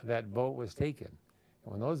that vote was taken.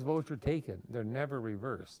 And when those votes are taken, they're never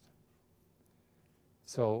reversed.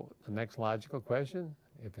 So the next logical question,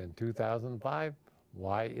 if in 2005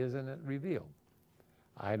 Why isn't it revealed?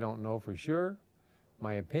 I don't know for sure.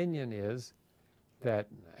 My opinion is that,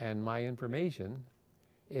 and my information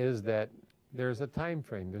is that there's a time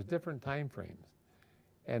frame. There's different time frames.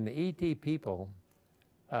 And the ET people,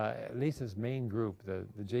 at least this main group, the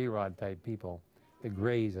J-Rod type people, the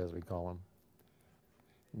Greys as we call them,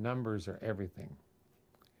 numbers are everything.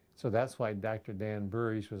 So that's why Dr. Dan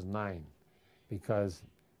Burish was 9, because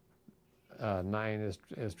 9 is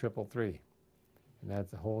 333, and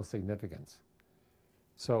that's the whole significance.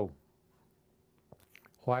 So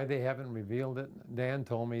why they haven't revealed it, Dan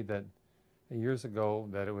told me that years ago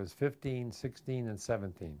that it was 15, 16, and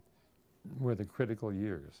 17 were the critical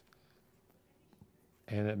years.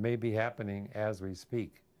 And it may be happening as we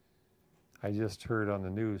speak. I just heard on the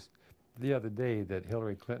news the other day that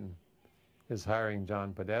Hillary Clinton is hiring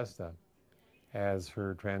John Podesta as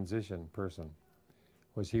her transition person,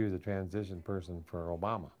 which he was a transition person for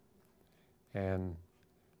Obama. And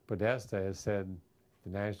Podesta has said to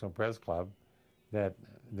the National Press Club that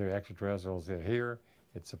the extraterrestrials are here,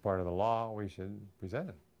 it's a part of the law, we should present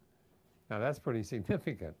it. Now that's pretty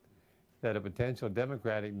significant, that a potential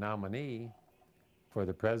Democratic nominee for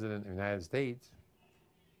the President of the United States,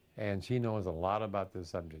 and she knows a lot about this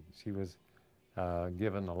subject. She was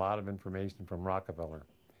given a lot of information from Rockefeller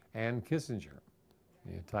and Kissinger.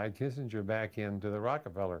 You tied Kissinger back into the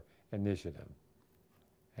Rockefeller Initiative.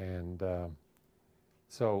 And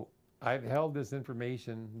so I've held this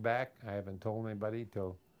information back. I haven't told anybody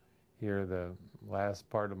till here the last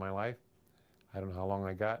part of my life. I don't know how long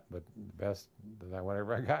I got, but the best,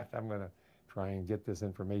 whatever I got, I'm going to try and get this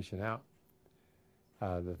information out.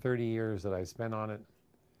 The 30 years that I spent on it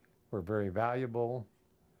were very valuable.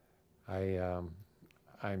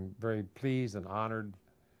 I'm very pleased and honored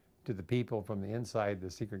to the people from the inside the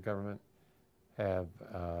secret government have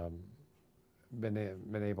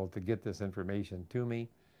been able to get this information to me.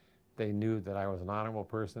 They knew that I was an honorable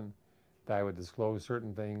person, that I would disclose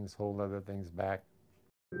certain things, hold other things back.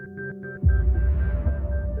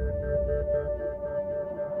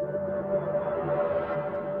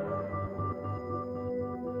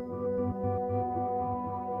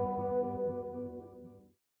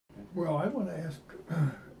 Well, I want to ask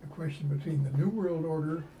a question between the New World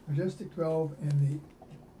Order, Majestic 12, and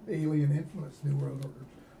the alien influence New World Order.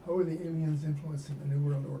 How are the aliens influencing the New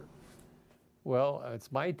World Order? Well,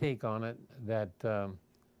 it's my take on it that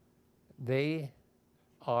they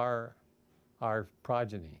are our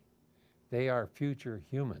progeny. They are future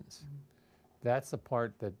humans. That's the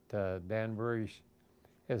part that Dan Burish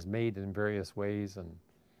has made in various ways. And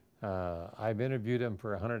I've interviewed him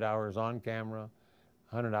for 100 hours on camera,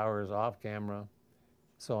 100 hours off camera.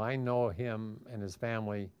 So I know him and his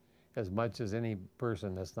family as much as any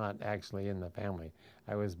person that's not actually in the family.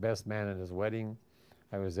 I was best man at his wedding.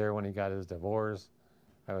 I was there when he got his divorce.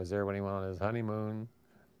 I was there when he went on his honeymoon.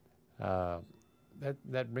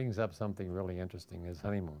 That brings up something really interesting, his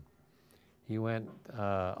honeymoon. He went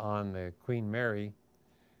on the Queen Mary,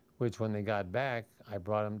 which when they got back, I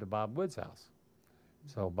brought him to Bob Wood's house.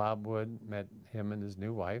 So Bob Wood met him and his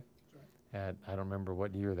new wife at, I don't remember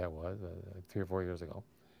what year that was, 3 or 4 years ago,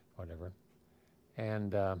 whatever.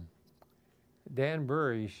 And Dan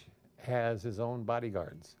Burish has his own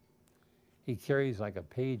bodyguards. He carries like a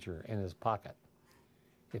pager in his pocket.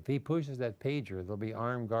 If he pushes that pager, there'll be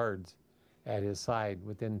armed guards at his side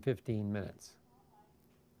within 15 minutes.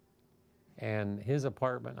 And his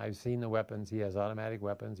apartment, I've seen the weapons. He has automatic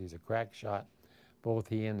weapons. He's a crack shot. Both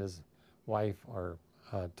he and his wife are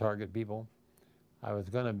target people. I was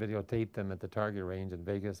going to videotape them at the target range in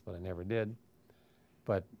Vegas, but I never did.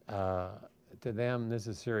 But to them, this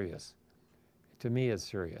is serious. To me, it's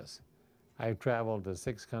serious. I've traveled to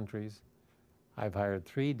 6 countries. I've hired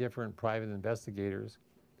 3 different private investigators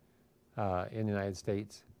in the United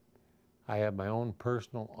States. I have my own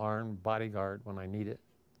personal armed bodyguard when I need it.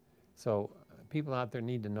 So people out there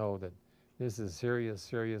need to know that this is serious,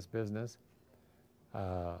 serious business.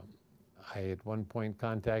 I at one point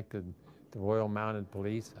contacted the Royal Mounted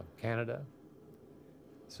Police of Canada.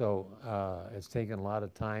 So it's taken a lot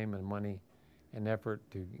of time and money and effort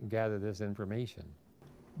to gather this information.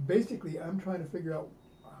 Basically, I'm trying to figure out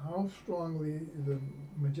how strongly the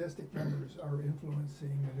Majestic members are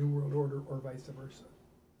influencing the New World Order or vice versa.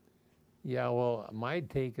 Yeah, well, my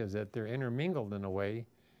take is that they're intermingled in a way.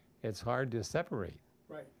 It's hard to separate.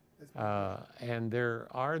 Right. And there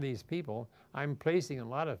are these people. I'm placing a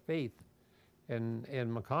lot of faith in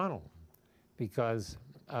McConnell because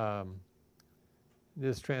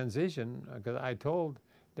this transition, because I told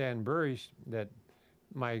Dan Burish that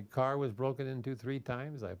my car was broken into 3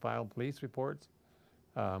 times. I filed police reports.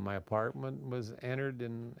 My apartment was entered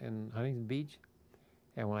in Huntington Beach.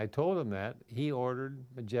 And when I told him that, he ordered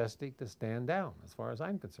Majestic to stand down, as far as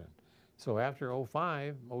I'm concerned. So after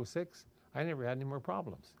 05, 06, I never had any more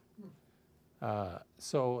problems.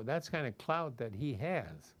 So that's kind of clout that he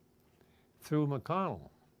has through McConnell.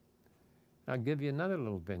 I'll give you another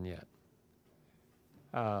little vignette,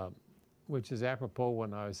 which is apropos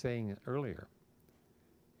what I was saying earlier,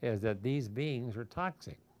 is that these beings are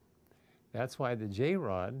toxic. That's why the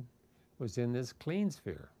J-Rod was in this clean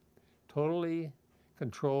sphere, totally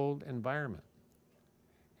controlled environment.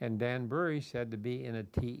 And Dan Burish had to be in a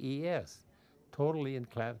TES, totally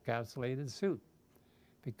encapsulated suit,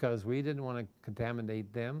 because we didn't want to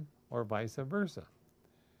contaminate them or vice versa.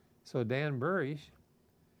 So Dan Burish,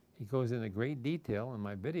 he goes into great detail in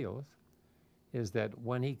my videos, is that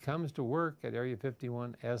when he comes to work at Area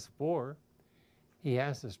 51 S4, he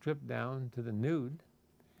has to strip down to the nude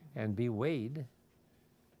and be weighed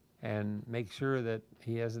and make sure that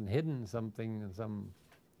he hasn't hidden something in some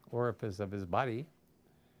orifice of his body.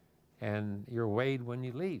 And you're weighed when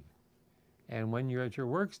you leave. And when you're at your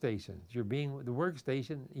workstation, you're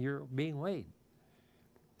being weighed.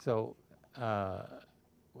 So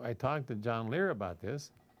I talked to John Lear about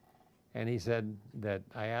this, and he said that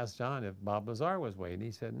I asked John if Bob Lazar was weighed, and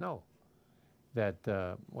he said no. That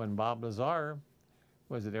when Bob Lazar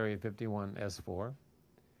was at Area 51 S4,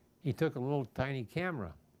 he took a little tiny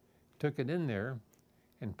camera, took it in there,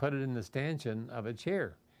 and put it in the stanchion of a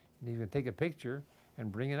chair. And he could take a picture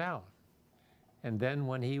and bring it out. And then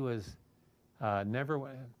when he was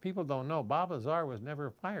people don't know, Bob Lazar was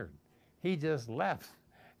never fired. He just left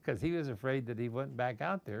because he was afraid that he went back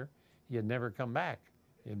out there, he'd never come back.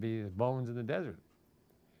 It'd be his bones in the desert.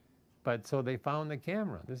 But so they found the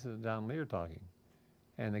camera. This is John Lear talking.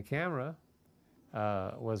 And the camera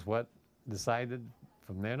was what decided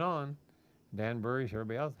from then on, Dan Burish,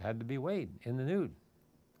 everybody else, had to be weighed in the nude.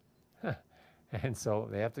 And so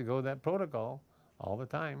they have to go that protocol all the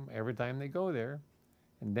time, every time they go there.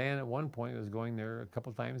 And Dan at one point was going there a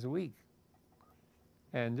couple times a week.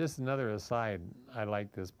 And just another aside, I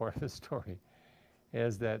like this part of the story,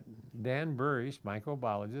 is that Dan Burish,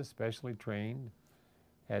 microbiologist, specially trained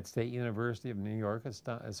at State University of New York at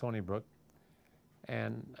Stony Brook,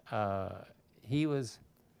 and he was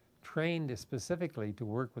trained specifically to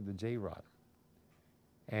work with the J-Rod.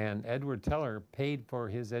 And Edward Teller paid for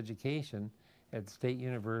his education at State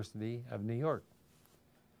University of New York.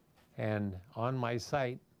 And on my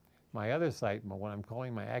site, my other site, what I'm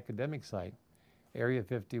calling my academic site,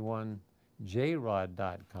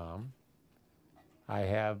 area51jrod.com, I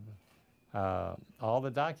have all the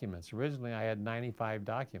documents. Originally, I had 95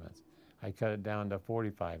 documents. I cut it down to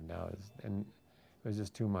 45 now, and it was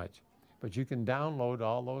just too much. But you can download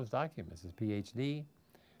all those documents. It's PhD.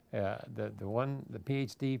 The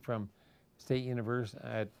PhD from State University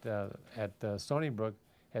at Stony Brook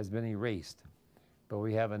has been erased. But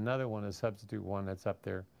we have another one, a substitute one that's up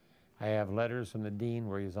there. I have letters from the dean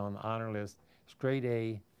where he's on the honor list, straight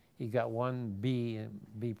A. He got one B,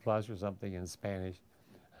 B plus or something in Spanish.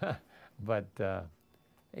 But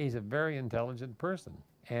he's a very intelligent person.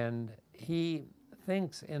 And he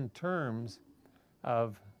thinks in terms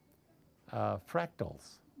of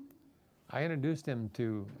fractals. I introduced him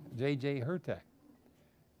to J.J. Hurtak,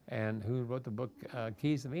 and who wrote the book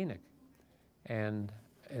Keys of Enoch. And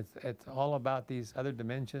it's all about these other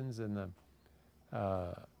dimensions and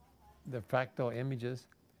the fractal images.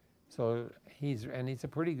 So he's a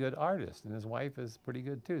pretty good artist, and his wife is pretty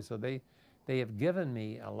good too. So they have given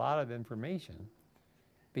me a lot of information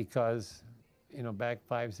because, you know, back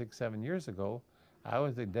 5, 6, 7 years ago, I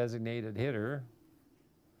was the designated hitter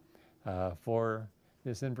for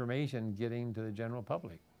this information getting to the general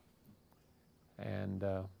public. And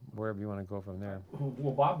wherever you want to go from there.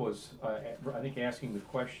 Well, Bob was, I think, asking the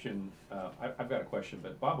question, I've got a question,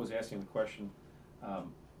 but Bob was asking the question,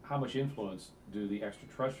 how much influence do the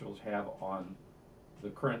extraterrestrials have on the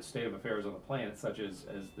current state of affairs on the planet, such as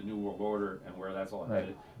the New World Order and where that's all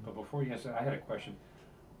headed? But before you answer, I had a question.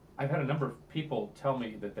 I've had a number of people tell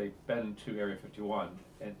me that they've been to Area 51,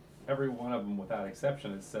 and every one of them, without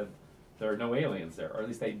exception, has said there are no aliens there, or at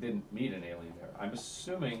least they didn't meet an alien there. I'm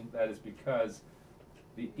assuming that is because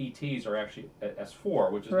the ETs are actually at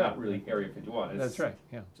S4, which is not really Area 51. That's right,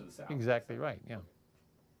 yeah. To the south. Exactly right, yeah.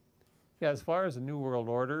 Yeah, as far as the New World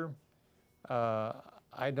Order,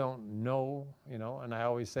 I don't know, you know, and I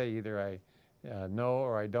always say either I know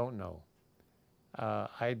or I don't know.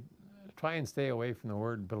 I try and stay away from the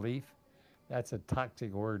word belief. That's a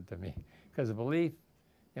toxic word to me, because belief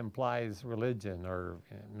implies religion, or,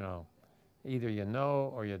 you know, either you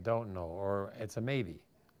know or you don't know, or it's a maybe.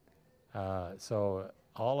 So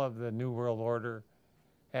all of the New World Order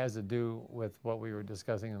has to do with what we were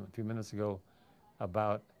discussing a few minutes ago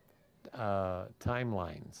about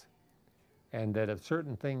timelines, and that if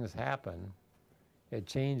certain things happen, it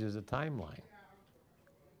changes the timeline.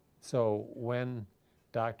 So when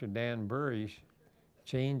Dr. Dan Burish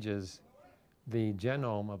changes the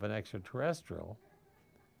genome of an extraterrestrial,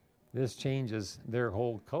 this changes their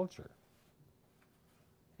whole culture.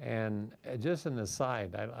 And just an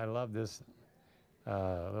aside, I love this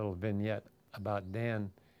little vignette about Dan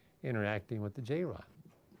interacting with the J-Rod.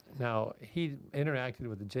 Now, he interacted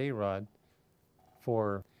with the J-Rod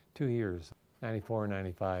for 2 years, 94,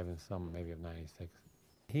 95, and some maybe of 96.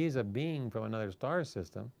 He's a being from another star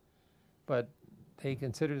system, but they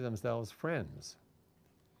consider themselves friends.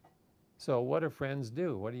 So what do friends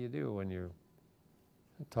do? What do you do when you're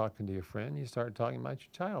talking to your friend? You start talking about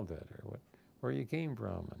your childhood or where you came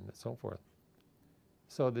from and so forth.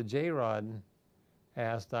 So the J-Rod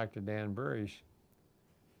asked Dr. Dan Burish,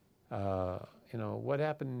 what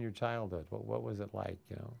happened in your childhood? What was it like,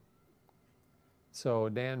 So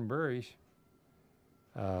Dan Burish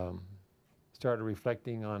started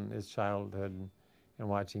reflecting on his childhood and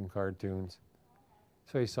watching cartoons.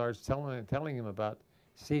 So he starts telling him about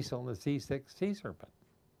Cecil and the sea serpent.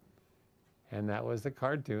 And that was the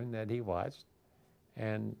cartoon that he watched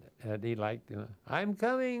and that he liked. I'm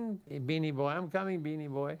coming, Beanie Boy, I'm coming, Beanie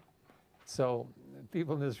Boy. So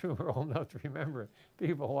people in this room are old enough to remember.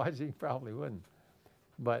 People watching probably wouldn't.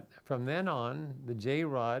 But from then on, the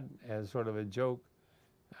J-Rod, as sort of a joke,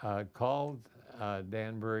 called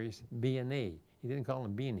Dan Burish B&E. He didn't call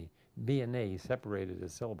him Beanie. B&E, separated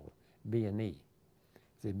his syllables. B&E.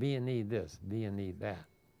 He said B&E this, B&E that.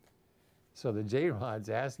 So the J-Rod's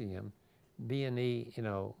asking him, B&E,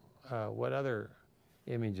 what other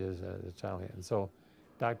images the child had? And so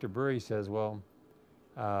Dr. Burish says, well,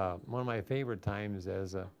 one of my favorite times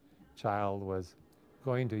as a child was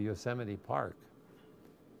going to Yosemite Park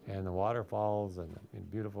and the waterfalls and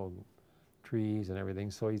beautiful trees and everything.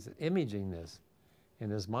 So he's imaging this in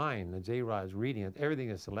his mind. The J-Rod's reading it. Everything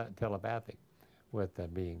is telepathic with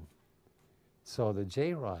that being. So the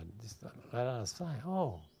J-Rod just let out a sigh.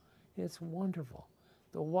 Oh, it's wonderful.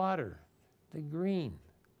 The water, the green.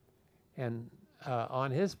 And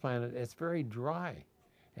on his planet, it's very dry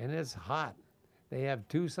and it's hot. They have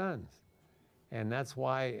 2 suns. And that's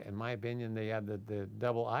why, in my opinion, they have the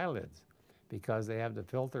double eyelids, because they have to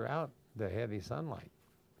filter out the heavy sunlight.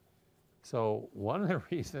 So one of the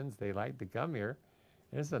reasons they like to come here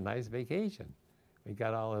is it's a nice vacation. We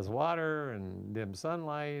got all this water and dim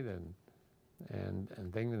sunlight and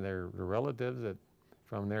things, and their relatives that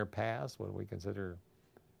from their past, what we consider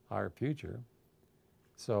our future.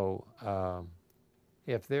 So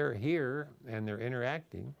if they're here and they're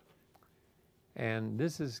interacting, and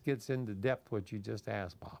this gets into depth what you just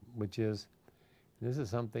asked, Bob, which is, this is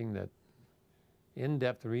something that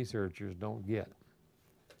in-depth researchers don't get,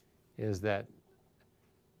 is that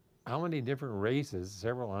how many different races,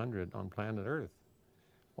 several hundred on planet Earth?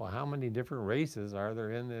 Well, how many different races are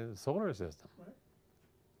there in the solar system? Right.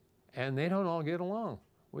 And they don't all get along.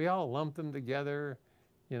 We all lump them together,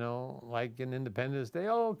 like in Independence Day,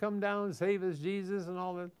 oh, come down, save us, Jesus, and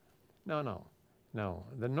all that. No.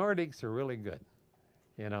 The Nordics are really good,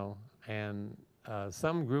 and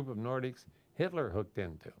some group of Nordics Hitler hooked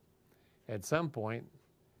into. At some point,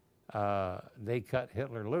 they cut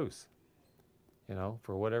Hitler loose,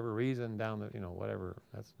 for whatever reason down the, whatever.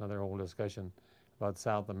 That's another whole discussion about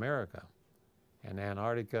South America and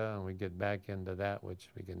Antarctica, and we get back into that, which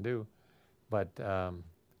we can do. But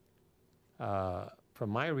from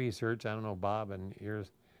my research, I don't know, Bob, and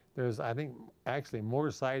yours, there's, I think, actually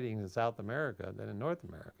more sightings in South America than in North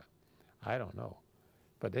America. I don't know.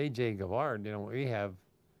 But A.J. Govt, we have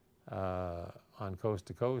on Coast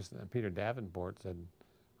to Coast, and Peter Davenport said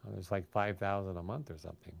there's like 5,000 a month or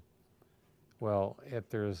something. Well, if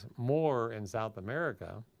there's more in South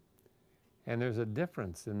America, and there's a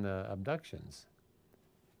difference in the abductions,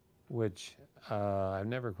 which I've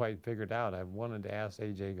never quite figured out. I've wanted to ask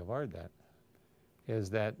A.J. Govt that,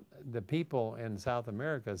 is that the people in South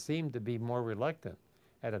America seem to be more reluctant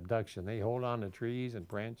at abduction. They hold on to trees and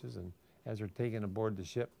branches and as they're taken aboard the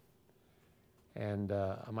ship. And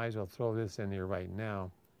I might as well throw this in here right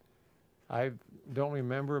now. I don't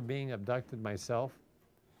remember being abducted myself,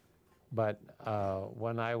 but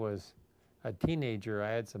when I was a teenager,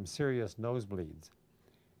 I had some serious nosebleeds.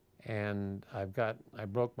 And I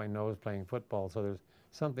broke my nose playing football, so there's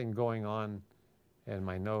something going on in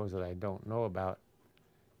my nose that I don't know about.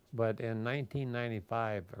 But in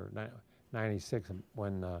 1995 or 96,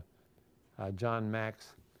 when John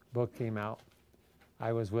Mack's book came out,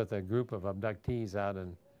 I was with a group of abductees out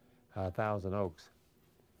in Thousand Oaks.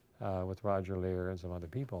 with Roger Lear and some other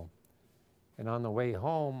people. And on the way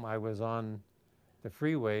home, I was on the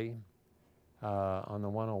freeway on the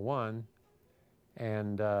 101,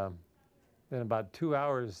 and then about 2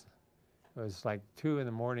 hours, it was like 2 in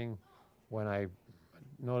the morning when I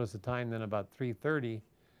noticed the time, then about 3:30,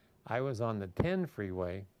 I was on the 10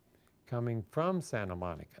 freeway coming from Santa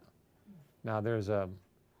Monica. Now there's a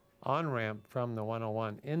on-ramp from the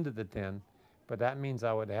 101 into the 10, but that means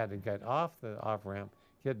I would have had to get off the off-ramp,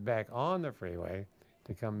 get back on the freeway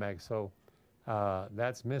to come back. So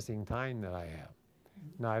that's missing time that I have.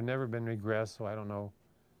 Now I've never been regressed, so I don't know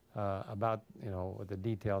about, what the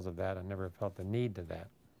details of that. I never felt the need to that.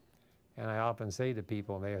 And I often say to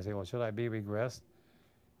people, they say, well, should I be regressed?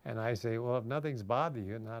 And I say, well, if nothing's bothering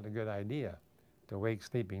you, it's not a good idea to wake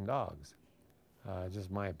sleeping dogs.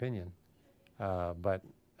 Just my opinion. But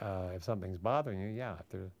if something's bothering you, yeah, if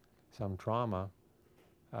there's some trauma,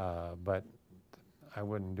 but I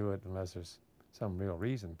wouldn't do it unless there's some real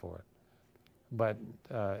reason for it. But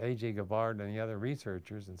A.J. Govt and the other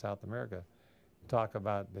researchers in South America talk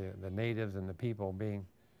about the natives and the people being,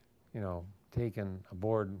 taken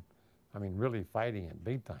aboard, really fighting it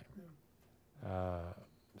big time.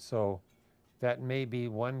 So that may be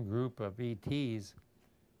one group of ETs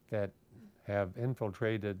that have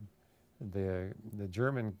infiltrated the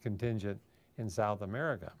German contingent in South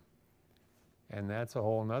America. And that's a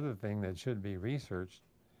whole other thing that should be researched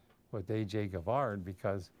with A.J. Govt,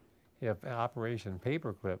 because if Operation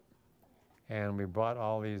Paperclip and we brought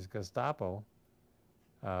all these Gestapo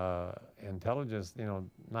intelligence,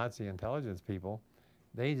 Nazi intelligence people,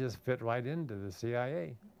 they just fit right into the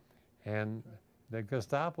CIA. And the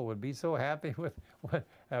Gestapo would be so happy with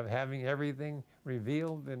having everything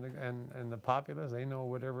revealed in the populace. They know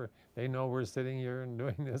whatever, they know we're sitting here and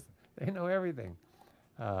doing this. They know everything.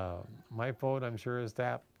 My phone, I'm sure, is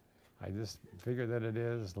tapped. I just figure that it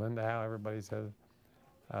is. Linda Howe, everybody says.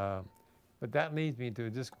 But that leads me to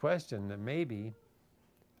just question that maybe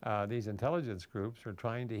these intelligence groups are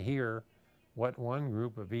trying to hear what one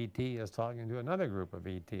group of ET is talking to another group of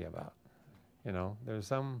ET about. There's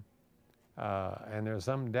some, and there's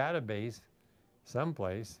some database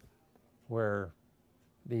someplace where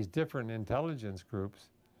these different intelligence groups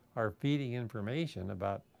are feeding information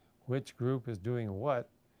about which group is doing what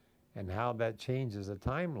and how that changes a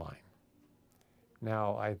timeline.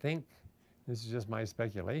 Now, I think, this is just my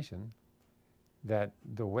speculation, that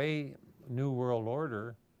the way New World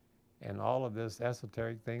Order and all of this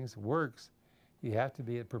esoteric things works, you have to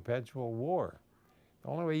be at perpetual war. The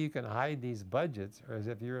only way you can hide these budgets is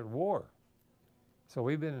if you're at war. So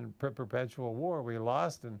we've been in perpetual war. We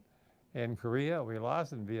lost in Korea, we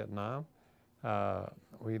lost in Vietnam,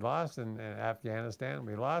 we lost in Afghanistan,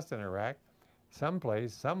 we lost in Iraq.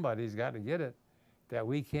 Someplace, somebody's got to get it that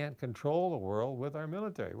we can't control the world with our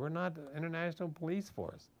military. We're not the international police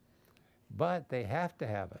force. But they have to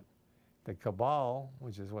have it. The cabal,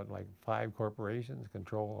 which is what, like 5 corporations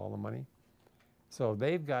control all the money. So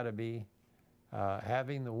they've got to be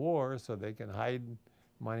having the war so they can hide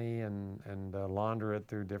money and launder it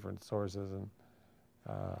through different sources and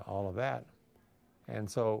all of that. And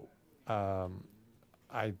so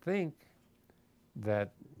I think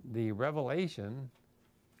that the revelation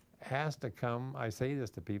has to come, I say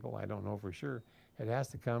this to people, I don't know for sure, it has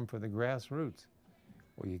to come for the grassroots.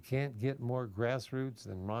 Well, you can't get more grassroots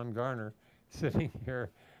than Ron Garner sitting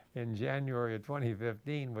here in January of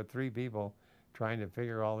 2015 with 3 people trying to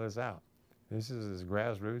figure all this out. This is as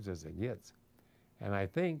grassroots as it gets. And I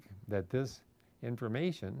think that this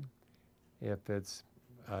information, if it's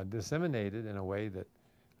disseminated in a way that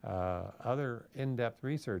other in-depth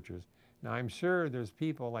researchers, now I'm sure there's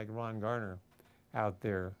people like Ron Garner out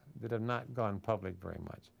there that have not gone public very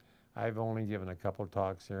much. I've only given a couple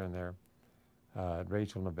talks here and there. At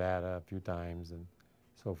Rachel, Nevada, a few times, and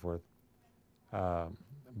so forth.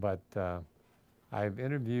 But I've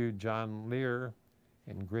interviewed John Lear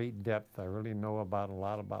in great depth. I really know a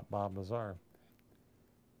lot about Bob Lazar.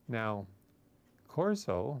 Now,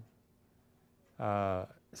 Corso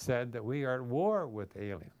said that we are at war with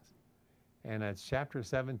aliens. And that's chapter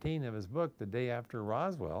 17 of his book, The Day After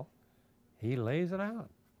Roswell. He lays it out.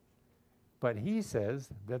 But he says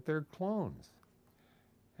that they're clones.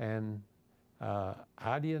 And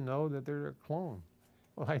how do you know that they're a clone?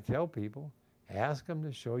 Well, I tell people, ask them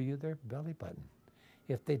to show you their belly button.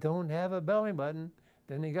 If they don't have a belly button,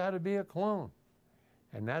 then they got to be a clone.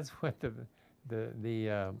 And that's what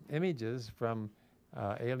the images from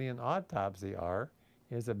alien autopsy are,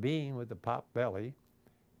 is a being with a pop belly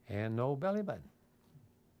and no belly button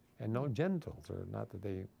and no genitals, or not that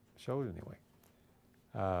they showed anyway,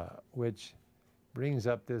 which brings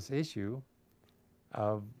up this issue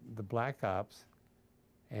of the black ops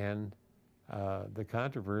and the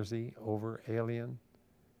controversy over alien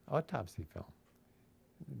autopsy film.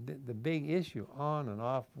 The big issue on and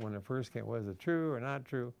off when it first came, was it true or not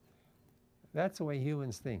true? That's the way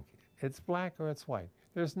humans think. It's black or it's white.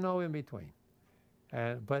 There's no in between.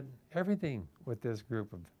 But everything with this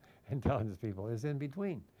group of intelligence people is in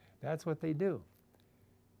between. That's what they do.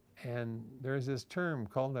 And there's this term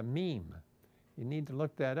called a meme. You need to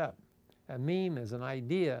look that up. A meme is an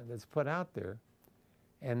idea that's put out there,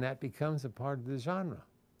 and that becomes a part of the genre.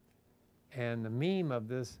 And the meme of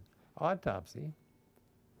this autopsy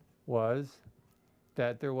was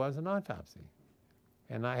that there was an autopsy.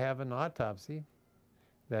 And I have an autopsy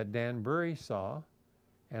that Dan Burry saw,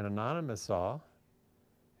 and Anonymous saw,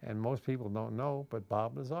 and most people don't know, but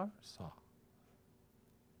Bob Lazar saw.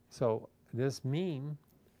 So this meme,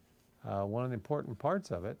 one of the important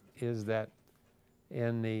parts of it is that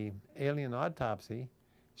in the alien autopsy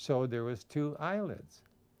showed there was 2 eyelids.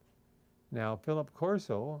 Now, Philip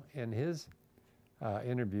Corso, in his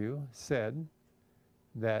interview, said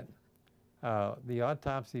that the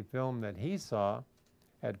autopsy film that he saw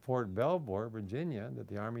at Fort Belvoir, Virginia, that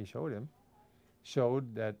the Army showed him,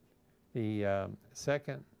 showed that the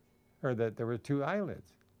that there were 2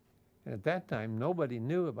 eyelids. And at that time, nobody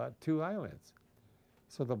knew about 2 eyelids.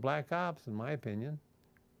 So the black ops, in my opinion,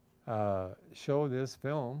 show this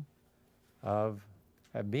film of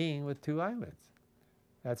a being with 2 eyelids.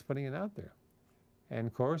 That's putting it out there.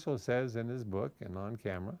 And Corso says in his book and on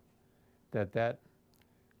camera that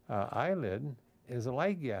eyelid is a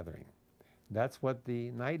light gathering. That's what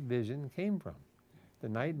the night vision came from. The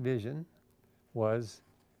night vision was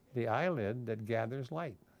the eyelid that gathers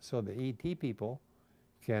light, so the ET people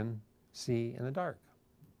can see in the dark.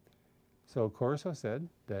 So Corso said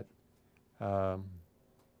that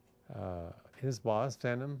his boss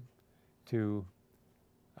sent him to,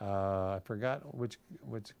 I forgot which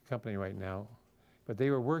company right now, but they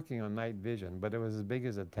were working on night vision, but it was as big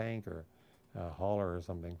as a tank or a hauler or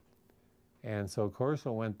something. And so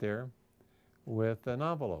Corso went there with an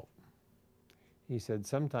envelope. He said,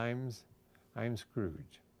 sometimes I'm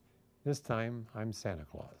Scrooge. This time I'm Santa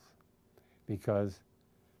Claus. Because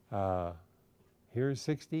here's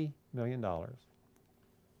 $60 million.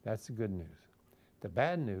 That's the good news. The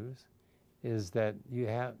bad news is that you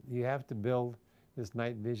have to build this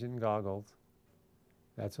night vision goggles.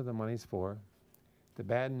 That's what the money's for. The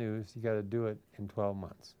bad news, you got to do it in 12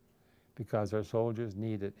 months because our soldiers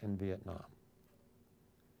need it in Vietnam.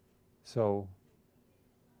 So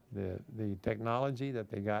the technology that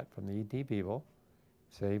they got from the ET people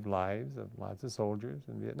saved lives of lots of soldiers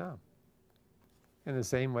in Vietnam. In the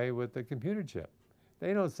same way with the computer chip.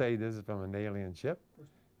 They don't say this is from an alien ship.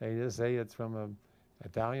 They just say it's from an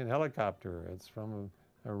Italian helicopter. It's from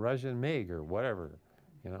a Russian MiG or whatever,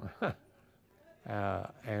 you know.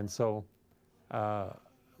 And so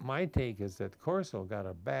my take is that Corso got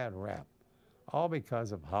a bad rap, all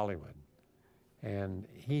because of Hollywood. And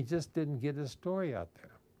he just didn't get his story out there.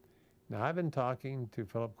 Now, I've been talking to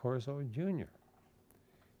Philip Corso Jr.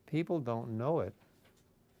 People don't know it,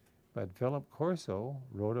 but Philip Corso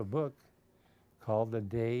wrote a book called The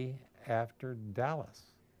Day After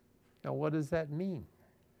Dallas. Now, what does that mean?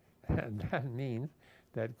 That means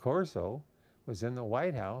that Corso was in the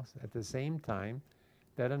White House at the same time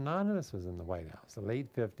that Anonymous was in the White House, the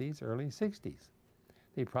late 50s, early 60s.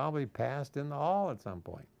 They probably passed in the hall at some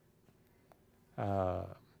point.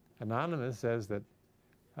 Anonymous says that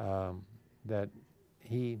that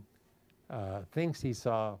he thinks he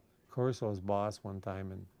saw Corso's boss one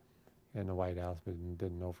time in the White House, but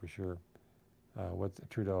didn't know for sure. What's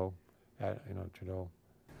Trudeau? Trudeau.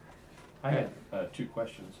 I had 2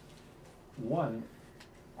 questions. One,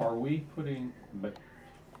 are we putting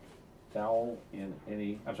McConnell in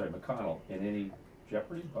any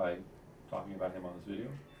jeopardy by talking about him on this video?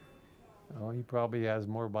 Oh, he probably has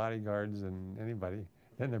more bodyguards than anybody,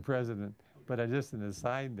 than the president. But just an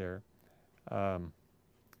aside there,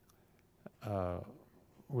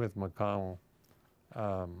 with McConnell,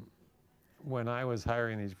 when I was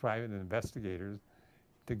hiring these private investigators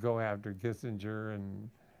to go after Kissinger and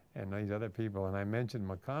these other people, and I mentioned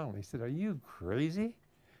McConnell, he said, "Are you crazy?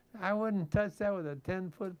 I wouldn't touch that with a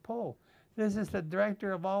 10-foot pole. This is the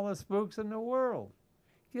director of all the spooks in the world.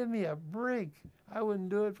 Give me a break. I wouldn't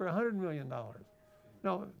do it for $100 million.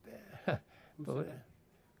 No,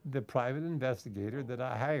 the private investigator that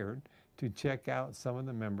I hired to check out some of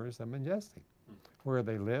the members of Majestic, where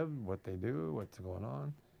they live, what they do, what's going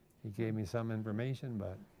on. He gave me some information,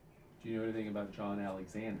 but... Do you know anything about John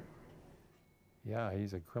Alexander? Yeah,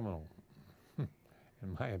 he's a criminal, in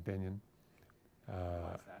my opinion.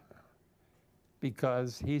 What's that?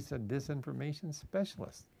 because he's a disinformation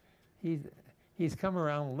specialist. He's come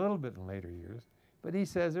around a little bit in later years, but he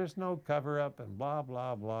says there's no cover-up and blah,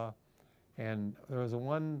 blah, blah. And there was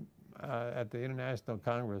one at the International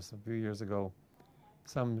Congress a few years ago,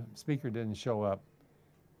 some speaker didn't show up,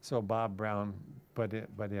 so Bob Brown put him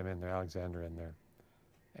in there, Alexander in there.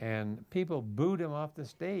 And people booed him off the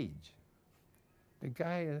stage. The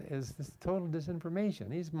guy is this total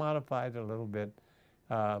disinformation. He's modified a little bit,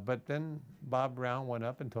 but then Bob Brown went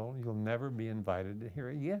up and told him, you'll never be invited to hear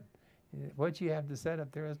it again. What you have to set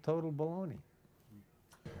up there is total baloney.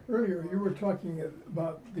 Earlier, you were talking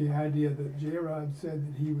about the idea that J-Rod said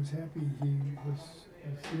that he was happy he was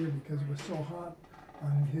here because it was so hot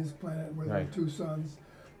on his planet where there were two suns.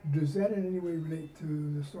 Does that in any way relate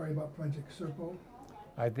to the story about Project Serpo?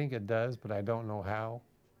 I think it does, but I don't know how.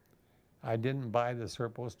 I didn't buy the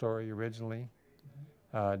Serpo story originally.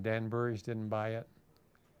 Dan Burrish didn't buy it.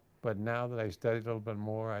 But now that I've studied a little bit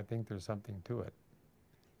more, I think there's something to it.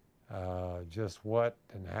 Just what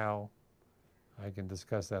and how, I can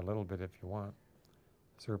discuss that a little bit if you want.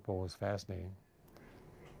 Serpo was fascinating.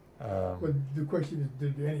 But the question is,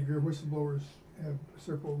 did any of your whistleblowers have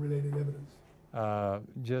Serpo-related evidence?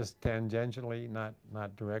 Just tangentially, not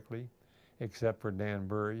directly, except for Dan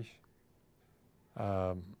Burrish.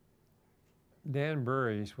 Dan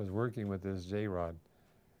Burrish was working with this J-Rod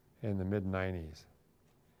in the mid-90s.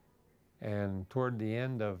 And toward the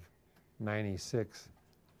end of 96,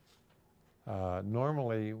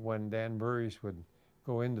 normally when Dan Burrish would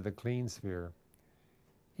go into the clean sphere,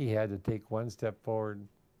 he had to take one step forward,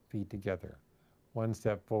 feet together. One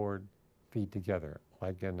step forward, feet together,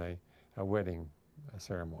 like in a wedding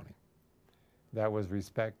ceremony. That was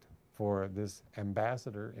respect for this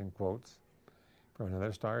ambassador, in quotes, from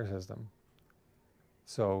another star system.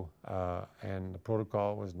 So, and the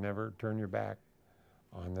protocol was never turn your back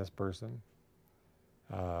on this person.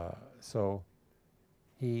 So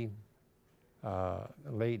he,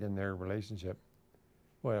 late in their relationship,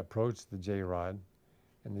 approached the J-Rod,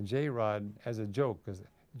 and the J-Rod, as a joke, because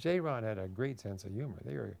J-Rod had a great sense of humor.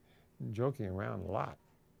 They were joking around a lot.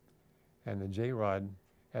 And the J-Rod,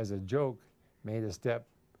 as a joke, made a step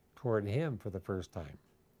toward him for the first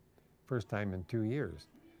time in 2 years.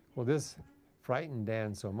 Well, this frightened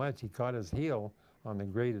Dan so much, he caught his heel on the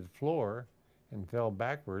graded floor and fell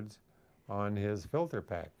backwards on his filter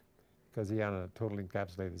pack because he had a totally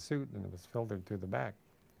encapsulated suit and it was filtered through the back.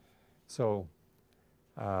 So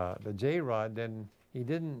the J-Rod then, he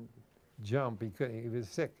didn't jump, he was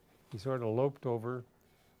sick. He sort of loped over.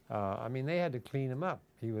 I mean, they had to clean him up.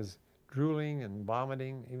 He was drooling and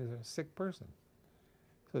vomiting. He was a sick person.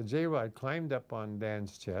 So J-Rod climbed up on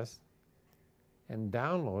Dan's chest and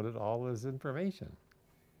downloaded all his information.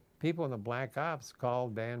 People in the Black Ops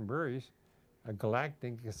called Dan Burrish a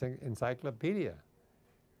galactic encyclopedia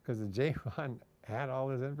because the J-Rod had all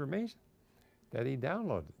his information that he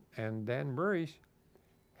downloaded. And Dan Burrish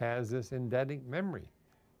has this eidetic memory,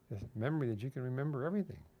 this memory that you can remember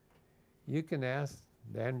everything. You can ask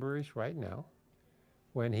Dan Burrish right now,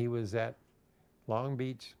 when he was at Long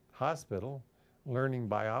Beach Hospital learning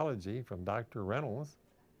biology from Dr. Reynolds,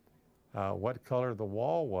 what color the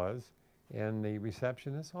wall was in the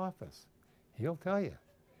receptionist's office. He'll tell you.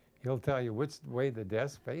 He'll tell you which way the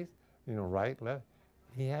desk faced, right, left.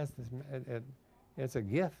 He has this, it's a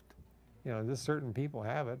gift. Just certain people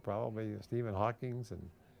have it, probably Stephen Hawking's and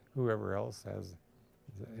whoever else has,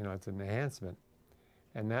 it's an enhancement.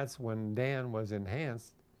 And that's when Dan was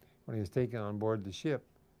enhanced, when he was taken on board the ship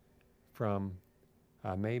from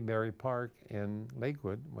Mayberry Park in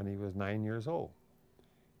Lakewood when he was 9 years old.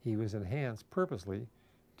 He was enhanced purposely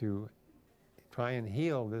to try and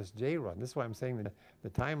heal this J-Rod. This is why I'm saying that the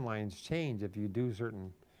timelines change if you do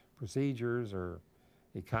certain procedures or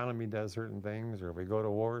the economy does certain things or we go to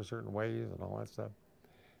war certain ways and all that stuff.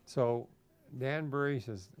 So Dan Burrish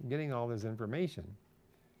is getting all this information,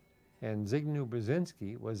 and Zbigniew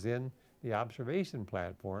Brzezinski was in the observation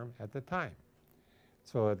platform at the time.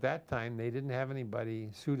 So at that time, they didn't have anybody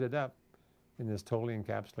suited up in this totally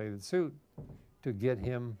encapsulated suit to get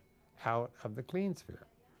him out of the clean sphere.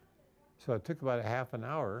 So it took about a half an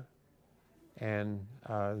hour, and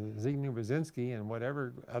Zbigniew Brzezinski and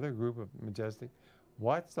whatever other group of Majestic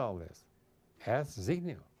watched all this, asked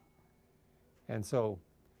Zbigniew. And so,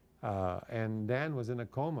 and Dan was in a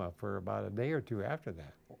coma for about a day or two after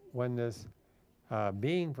that. When this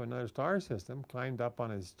being from another star system climbed up on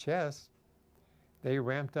his chest, they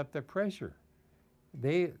ramped up the pressure.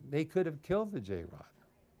 They could have killed the J-Rod.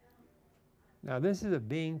 Now this is a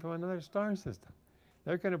being from another star system.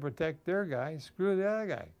 They're going to protect their guy, screw the other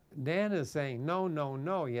guy. Dan is saying, no, no,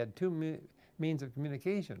 no. He had two means of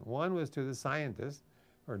communication. One was to the scientists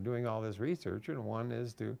or doing all this research, and one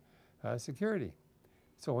is to security.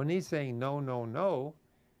 So when he's saying no, no, no,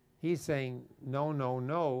 he's saying no, no,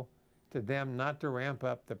 no to them not to ramp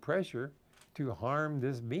up the pressure to harm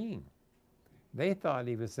this being. They thought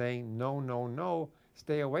he was saying no, no, no,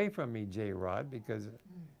 stay away from me, J-Rod, because,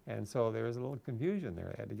 and so there was a little confusion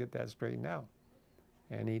there. I had to get that straightened out.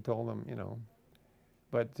 And he told them, you know,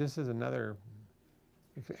 but this is another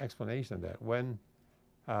explanation of that. When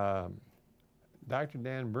Dr.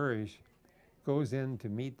 Dan Burrish goes in to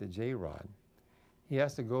meet the J-Rod, he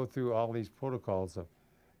has to go through all these protocols of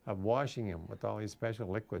washing him with all these special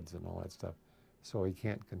liquids and all that stuff so he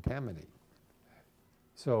can't contaminate.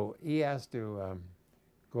 So he has to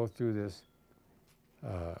go through this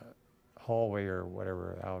hallway or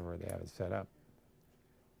whatever, however they have it set up.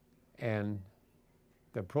 And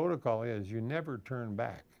the protocol is you never turn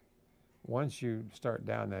back. Once you start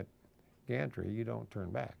down that gantry, you don't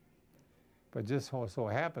turn back. But just so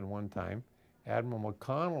happened one time, Admiral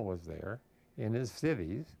McConnell was there in his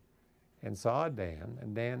civvies and saw Dan,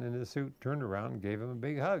 and Dan in his suit turned around and gave him a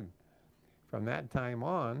big hug. From that time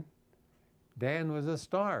on, Dan was a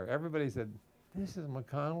star. Everybody said, this is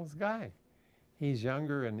McConnell's guy. He's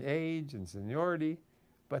younger in age and seniority,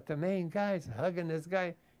 but the main guy's hugging this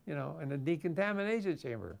guy, you know, in the decontamination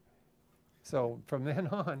chamber. So from then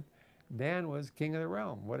on, Dan was king of the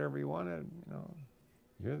realm. Whatever he wanted, you know,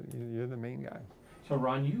 you're the main guy. So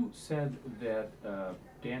Ron, you said that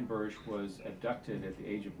Dan Burrish was abducted at the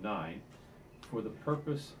age of 9 for the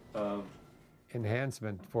purpose of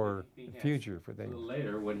enhancement for the future for things.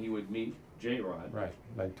 Later, when he would meet J-Rod. Right,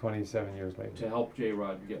 like 27 years later. To help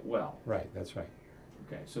J-Rod get well. Right, that's right.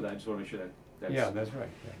 Okay, so I just want to make sure that's... Yeah, that's right.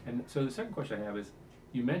 Yeah. And so the second question I have is,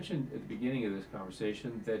 you mentioned at the beginning of this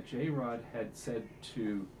conversation that J-Rod had said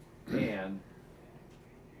to Dan,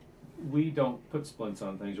 we don't put splints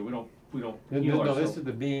on things, or we don't heal ourselves. No, this is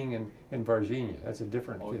the being in Varginha. That's a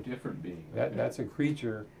different kid. Different being. Okay. That's a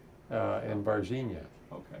creature in Varginha.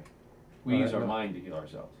 Okay. We use our mind to heal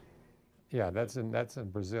ourselves. Yeah, that's in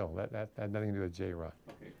Brazil. That had nothing to do with J-Rod.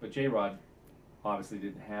 Okay, but J-Rod obviously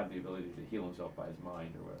didn't have the ability to heal himself by his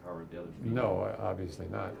mind, or however the other. No, obviously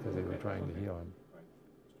not, because they were trying to heal him.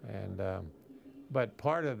 Right. And but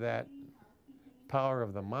part of that power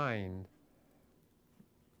of the mind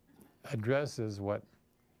addresses what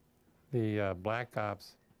the Black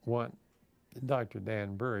Ops want Dr.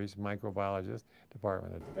 Dan Burrish, microbiologist,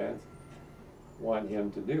 Department of Defense, want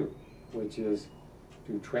him to do, which is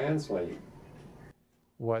to translate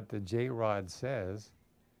what the J-Rod says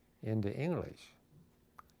into English.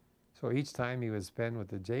 So each time he would spend with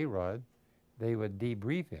the J-Rod, they would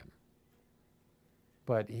debrief him.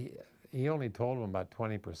 But he only told them about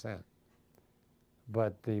 20%.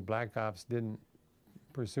 But the Black Ops didn't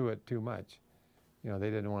pursue it too much. You know, they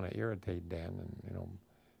didn't want to irritate Dan, and you know,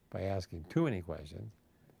 by asking too many questions.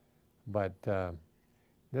 But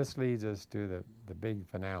this leads us to the big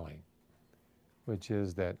finale, which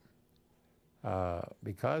is that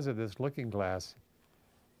because of this looking glass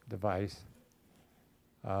device,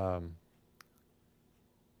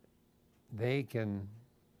 they can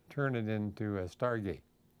turn it into a Stargate.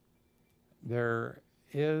 There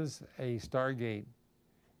is a Stargate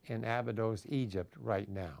in Abydos, Egypt right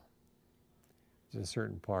now. There's a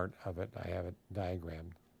certain part of it, I have it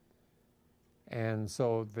diagrammed. And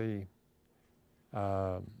so the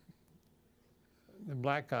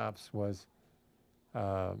Black Ops was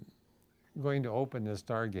going to open this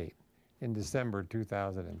Stargate in December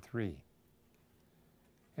 2003.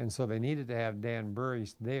 And so they needed to have Dan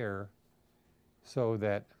Burrish there so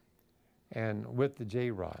that, and with the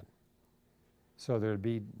J-Rod. So there'd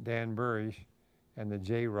be Dan Burrish and the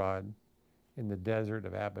J-Rod in the desert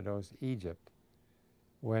of Abydos, Egypt,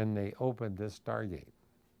 when they opened this Stargate.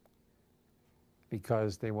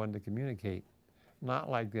 Because they wanted to communicate, not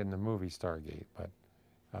like in the movie Stargate, but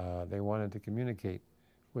they wanted to communicate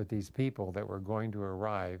with these people that were going to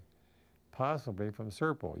arrive, possibly from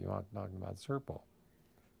Serpo. You're not talking about Serpo.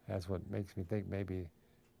 That's what makes me think maybe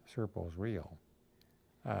Serpo's real.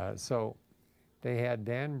 So they had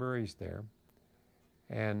Dan Burrish there,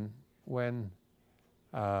 and when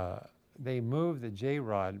they moved the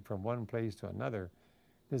J-Rod from one place to another,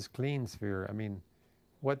 this clean sphere, I mean,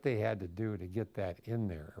 what they had to do to get that in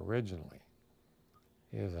there originally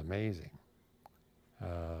is amazing.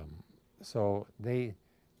 So they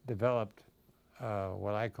developed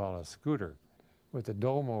what I call a scooter with a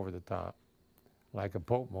dome over the top, like a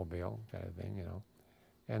Pope mobile kind of thing, you know.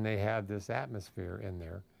 And they had this atmosphere in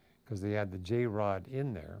there because they had the J-Rod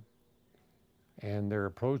in there, and they're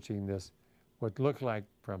approaching this, what looked like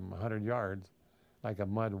from 100 yards, like a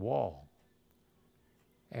mud wall.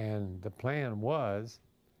 And the plan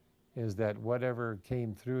is that whatever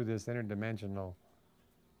came through this interdimensional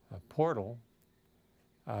portal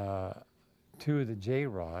to the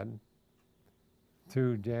J-Rod,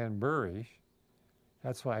 through Dan Burish,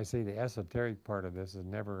 that's why I say the esoteric part of this is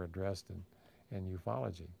never addressed in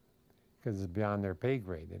ufology, because it's beyond their pay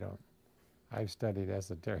grade. They don't. I've studied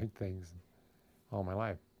esoteric things all my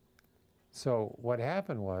life. So what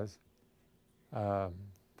happened was, the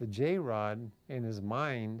J-Rod in his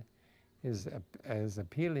mind is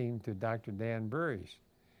appealing to Dr. Dan Burish.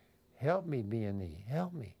 Help me, B&E,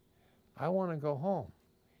 help me. I want to go home.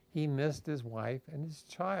 He missed his wife and his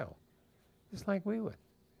child, just like we would.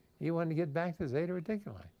 He wanted to get back to Zeta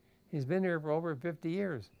Reticuli. He's been here for over 50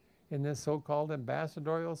 years in this so-called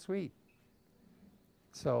ambassadorial suite.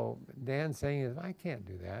 So Dan's saying, I can't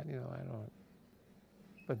do that, you know, I don't.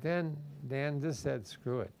 But then Dan just said,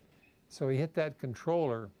 screw it. So he hit that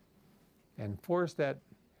controller and forced that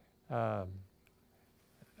that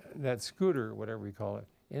scooter, whatever we call it,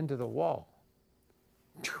 into the wall.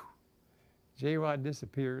 J-Rod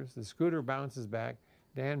disappears, the scooter bounces back,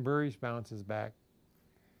 Dan Burish bounces back,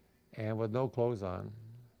 and with no clothes on,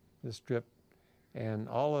 just stripped, and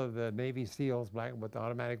all of the Navy SEALs, black with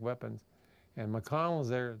automatic weapons, and McConnell's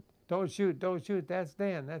there, don't shoot, that's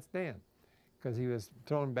Dan, because he was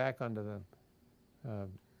thrown back onto the,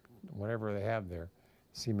 whatever they have there,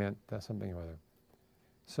 cement, something or other.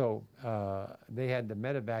 So they had to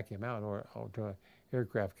medevac him out or to an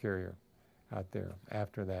aircraft carrier out there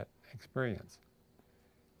after that experience.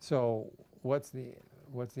 So what's the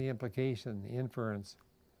implication, the inference?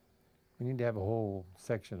 We need to have a whole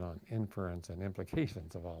section on inference and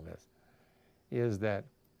implications of all this, is that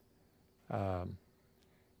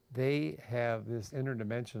they have this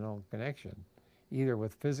interdimensional connection, either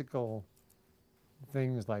with physical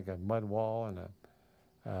things like a mud wall and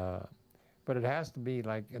but it has to be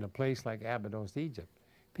like in a place like Abydos, Egypt.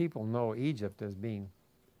 People know Egypt as being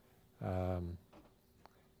a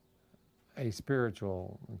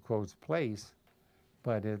spiritual, in quotes, place,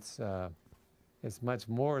 but it's much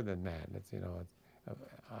more than that. It's, you know,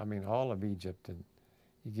 I mean, all of Egypt, and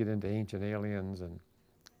you get into ancient aliens. And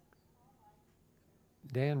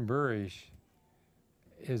Dan Burish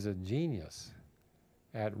is a genius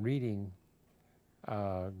at reading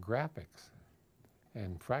graphics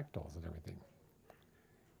and fractals and everything.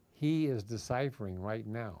 He is deciphering right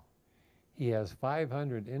now. He has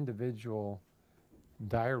 500 individual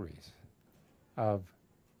diaries of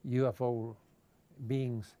UFO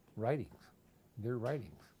beings' writings, their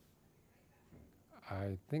writings.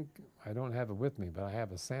 I think, I don't have it with me, but I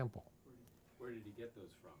have a sample. Where did he get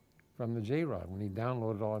those from? From the J-Rod, when he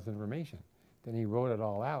downloaded all his information. Then he wrote it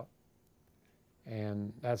all out,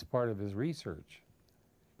 and that's part of his research.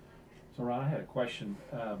 So Ron, I had a question.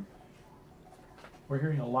 We're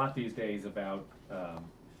hearing a lot these days about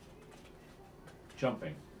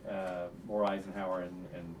jumping. More Eisenhower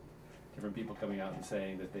and different people coming out and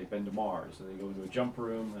saying that they've been to Mars. So they go into a jump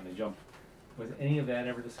room and they jump. Was any of that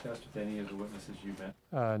ever discussed with any of the witnesses you met?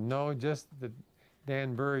 No, just that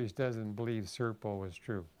Dan Burish doesn't believe Serpo was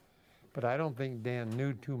true. But I don't think Dan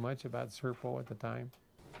knew too much about Serpo at the time.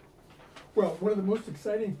 Well, one of the most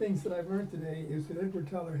exciting things that I've learned today is that Edward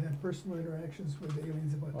Teller had personal interactions with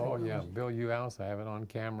aliens about technology. Oh yeah, Bill Uhouse, I have it on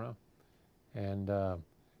camera. And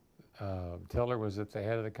Teller was at the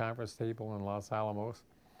head of the conference table in Los Alamos.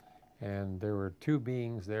 And there were two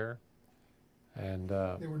beings there. And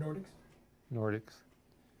they were Nordics? Nordics.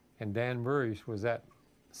 And Dan Burish was at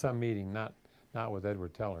some meeting, not with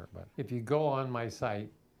Edward Teller. But if you go on my site,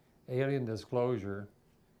 Alien Disclosure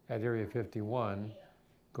at Area 51,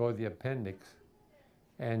 go to the appendix,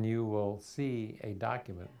 and you will see a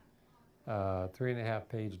document,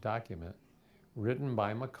 3.5-page document, written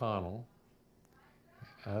by McConnell.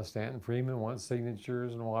 Stanton Friedman wants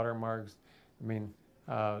signatures and watermarks. I mean,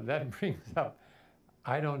 that brings up,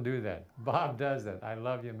 I don't do that. Bob does that. I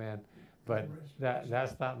love you, man, but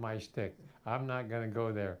that's not my shtick. I'm not going to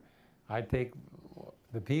go there. I take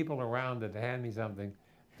the people around that hand me something,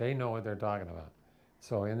 they know what they're talking about.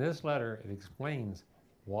 So in this letter, it explains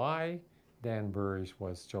why Dan Burish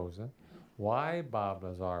was chosen, why Bob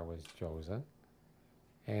Lazar was chosen,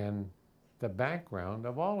 and the background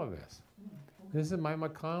of all of this. This is by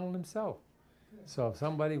McConnell himself. So if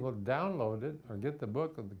somebody will download it or get the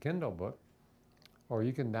book, or the Kindle book, or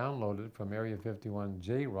you can download it from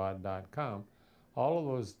area51jrod.com, all of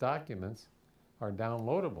those documents are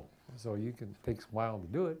downloadable. So you can, it takes a while to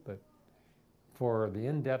do it, but for the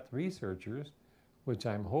in-depth researchers, which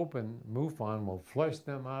I'm hoping MUFON will flush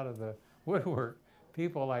them out of the woodwork,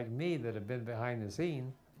 people like me that have been behind the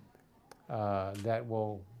scene, that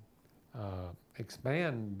will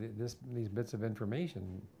expand these bits of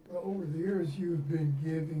information. Well, over the years, you've been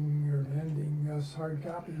giving or lending us hard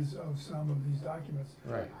copies of some of these documents.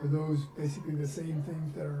 Right. Are those basically the same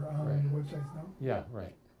things that are on Right. the websites now? Yeah,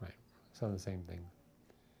 right. Some of the same things.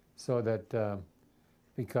 So that,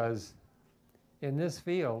 because in this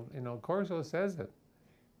field, Corso says it,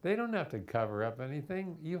 they don't have to cover up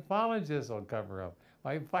anything. Ufologists will cover up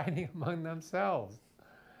by fighting among themselves.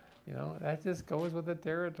 That just goes with the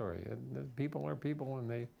territory. And the people are people,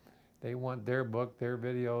 and they want their book, their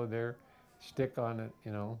video, their shtick on it,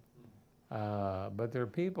 but they're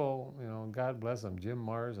people, God bless them, Jim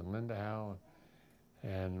Mars and Linda Howe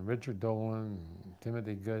and Richard Dolan and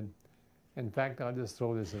Timothy Good. In fact, I'll just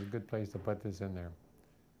throw this as a good place to put this in there.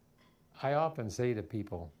 I often say to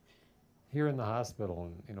people here in the hospital,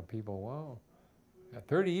 and people, well,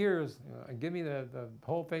 30 years, give me the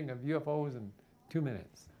whole thing of UFOs in 2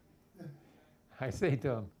 minutes. I say to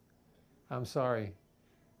them, I'm sorry,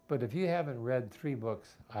 but if you haven't read 3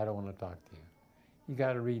 books, I don't want to talk to you. You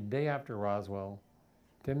got to read Day After Roswell,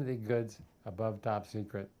 Timothy Good's Above Top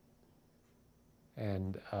Secret,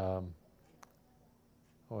 and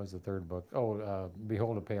what was the third book?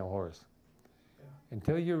 Behold a Pale Horse. Yeah.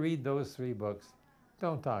 Until you read those 3 books,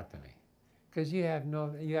 don't talk to me, because you have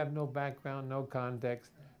no background, no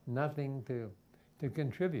context, nothing to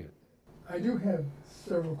contribute. I do have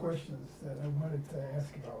several questions that I wanted to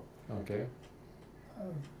ask about. Okay.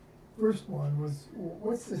 First one was,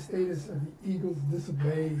 what's the status of the Eagles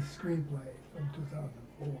Disobey screenplay from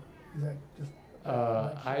 2004? Is that just...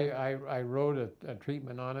 I wrote a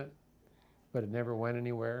treatment on it, but it never went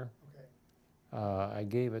anywhere. Okay. I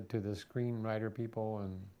gave it to the screenwriter people,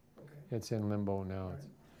 and it's in limbo now. Right.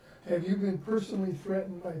 Have you been personally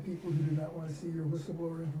threatened by people who do not want to see your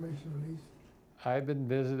whistleblower information released? I've been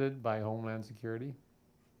visited by Homeland Security.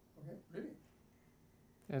 Okay, really?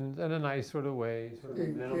 And in a nice sort of way. They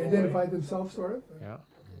identified themselves, sort of? Yeah.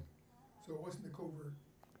 So it wasn't a covert?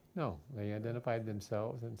 No, they identified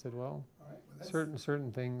themselves and said, well, all right,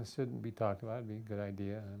 certain things shouldn't be talked about. It'd be a good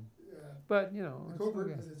idea. Yeah. But, the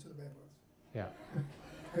covert visits are the bad ones. Yeah.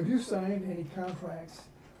 Have you signed any contracts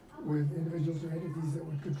with individuals or entities that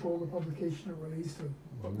would control the publication or release of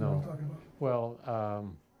what we're talking about? Well,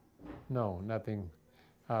 no, nothing.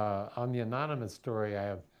 On the anonymous story, I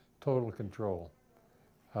have total control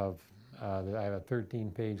of, I have a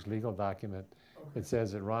 13-page legal document that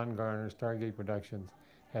says that Ron Garner, Stargate Productions,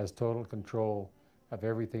 has total control of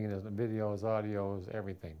everything, the videos, audios,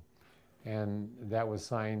 everything. And that was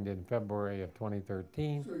signed in February of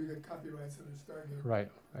 2013. So you got copyrights under Stargate? Right,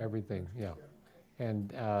 everything, yeah.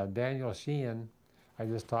 And Daniel Sheehan, I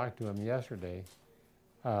just talked to him yesterday,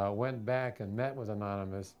 went back and met with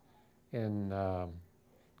Anonymous in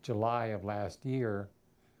July of last year,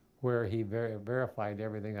 where he verified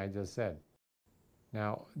everything I just said.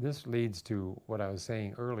 Now, this leads to what I was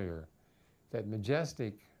saying earlier, that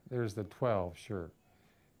Majestic, there's the 12, sure,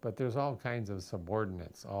 but there's all kinds of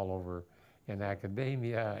subordinates all over in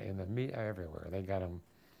academia, in the media, everywhere. They got them.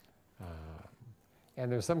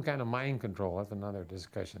 And there's some kind of mind control. That's another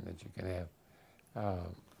discussion that you can have.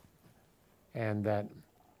 And that,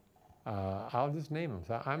 I'll just name them.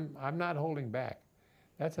 So I'm not holding back.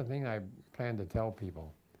 That's the thing I plan to tell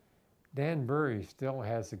people. Dan Burry still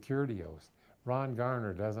has security oaths. Ron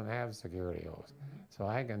Garner doesn't have security oaths. So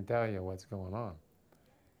I can tell you what's going on.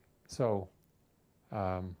 So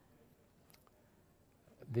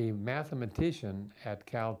the mathematician at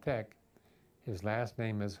Caltech, his last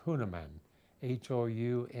name is Houneman,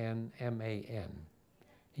 Hounman.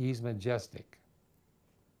 He's Majestic.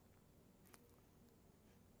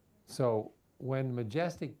 So when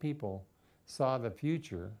Majestic people saw the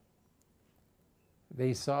future,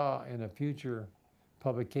 they saw in a future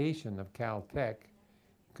publication of Caltech,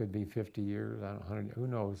 could be 50 years, I don't know, 100, who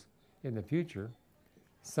knows, in the future,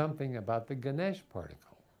 something about the Ganesh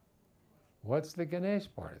particle. What's the Ganesh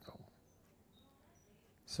particle?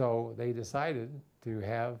 So they decided to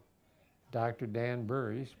have Dr. Dan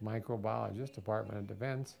Burrish, microbiologist, Department of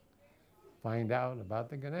Defense, find out about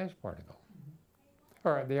the Ganesh particle.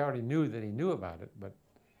 Or they already knew that he knew about it, but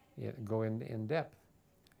go in depth.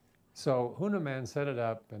 So Houneman set it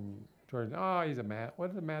up, and George, oh, he's a math.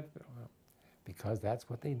 What is a math? Well, because that's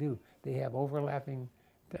what they do. They have overlapping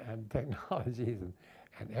technologies,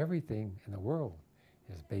 and everything in the world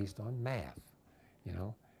is based on math, you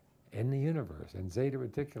know, in the universe, in Zeta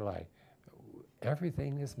Reticuli.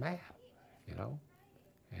 Everything is math, you know,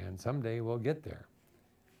 and someday we'll get there.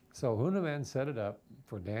 So Houneman set it up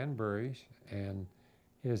for Dan Burrish and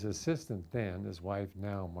his assistant then, his wife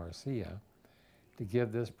now, Marcia, to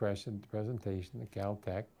give this presentation at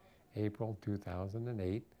Caltech, April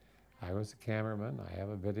 2008, I was the cameraman. I have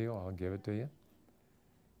a video. I'll give it to you.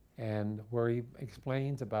 And where he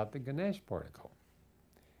explains about the Ganesh particle.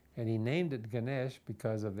 And he named it Ganesh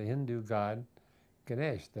because of the Hindu god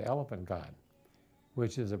Ganesh, the elephant god,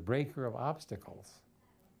 which is a breaker of obstacles.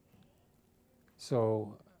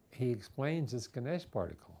 So he explains this Ganesh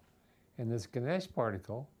particle. And this Ganesh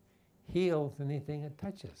particle heals anything it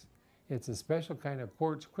touches. It's a special kind of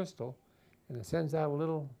quartz crystal, and it sends out a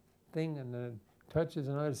little thing, and then it touches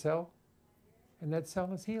another cell, and that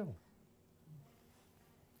cell is healed.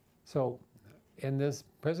 So in this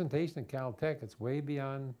presentation at Caltech, it's way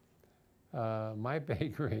beyond my pay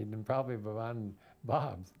grade and probably beyond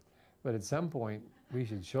Bob's. But at some point, we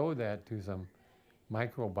should show that to some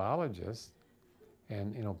microbiologists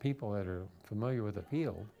and people that are familiar with the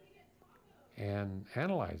field and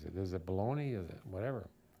analyze it. Is it baloney? Is it whatever?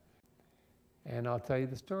 And I'll tell you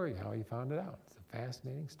the story, how he found it out. It's a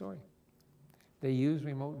fascinating story. They use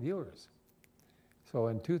remote viewers. So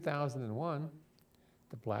in 2001,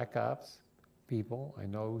 the Black Ops people, I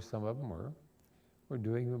know who some of them were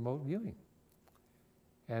doing remote viewing.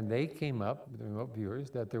 And they came up, the remote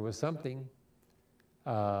viewers, that there was something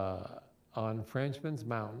on Frenchman's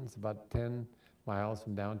Mountains, about 10 miles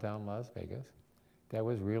from downtown Las Vegas, that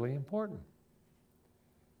was really important.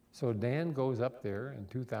 So Dan goes up there in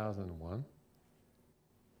 2001,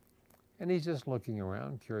 and he's just looking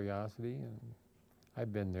around, curiosity, and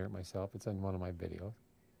I've been there myself. It's in one of my videos.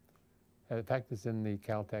 In fact, it's in the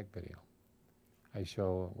Caltech video. I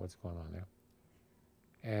show what's going on there.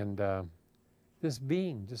 And this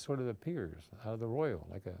being just sort of appears out of the royal,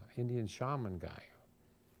 like an Indian shaman guy.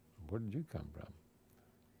 Where did you come from?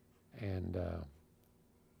 And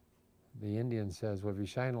the Indian says, well, if you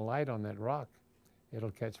shine a light on that rock,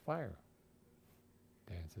 it'll catch fire.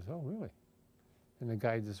 Dan says, oh, really? And the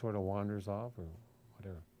guy just sort of wanders off or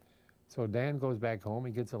whatever. So Dan goes back home,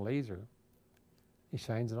 he gets a laser, he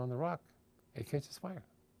shines it on the rock, it catches fire.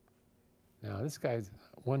 Now this guy's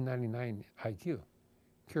 199 IQ,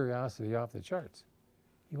 curiosity off the charts.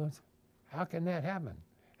 He wants, how can that happen?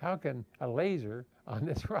 How can a laser on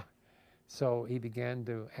this rock? So he began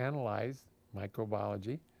to analyze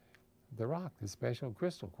microbiology, the rock, the special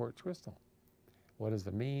crystal, quartz crystal. What does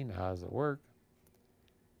it mean? How does it work?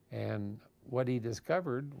 And what he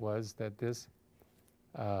discovered was that this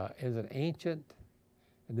is an ancient,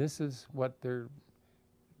 and this is what they're,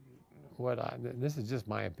 this is just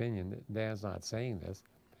my opinion, Dan's not saying this,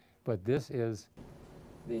 but this is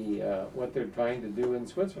the what they're trying to do in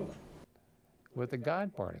Switzerland with the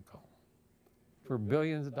God particle for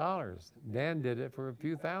billions of dollars. Dan did it for a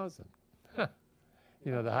few thousand. The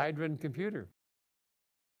Hydron computer.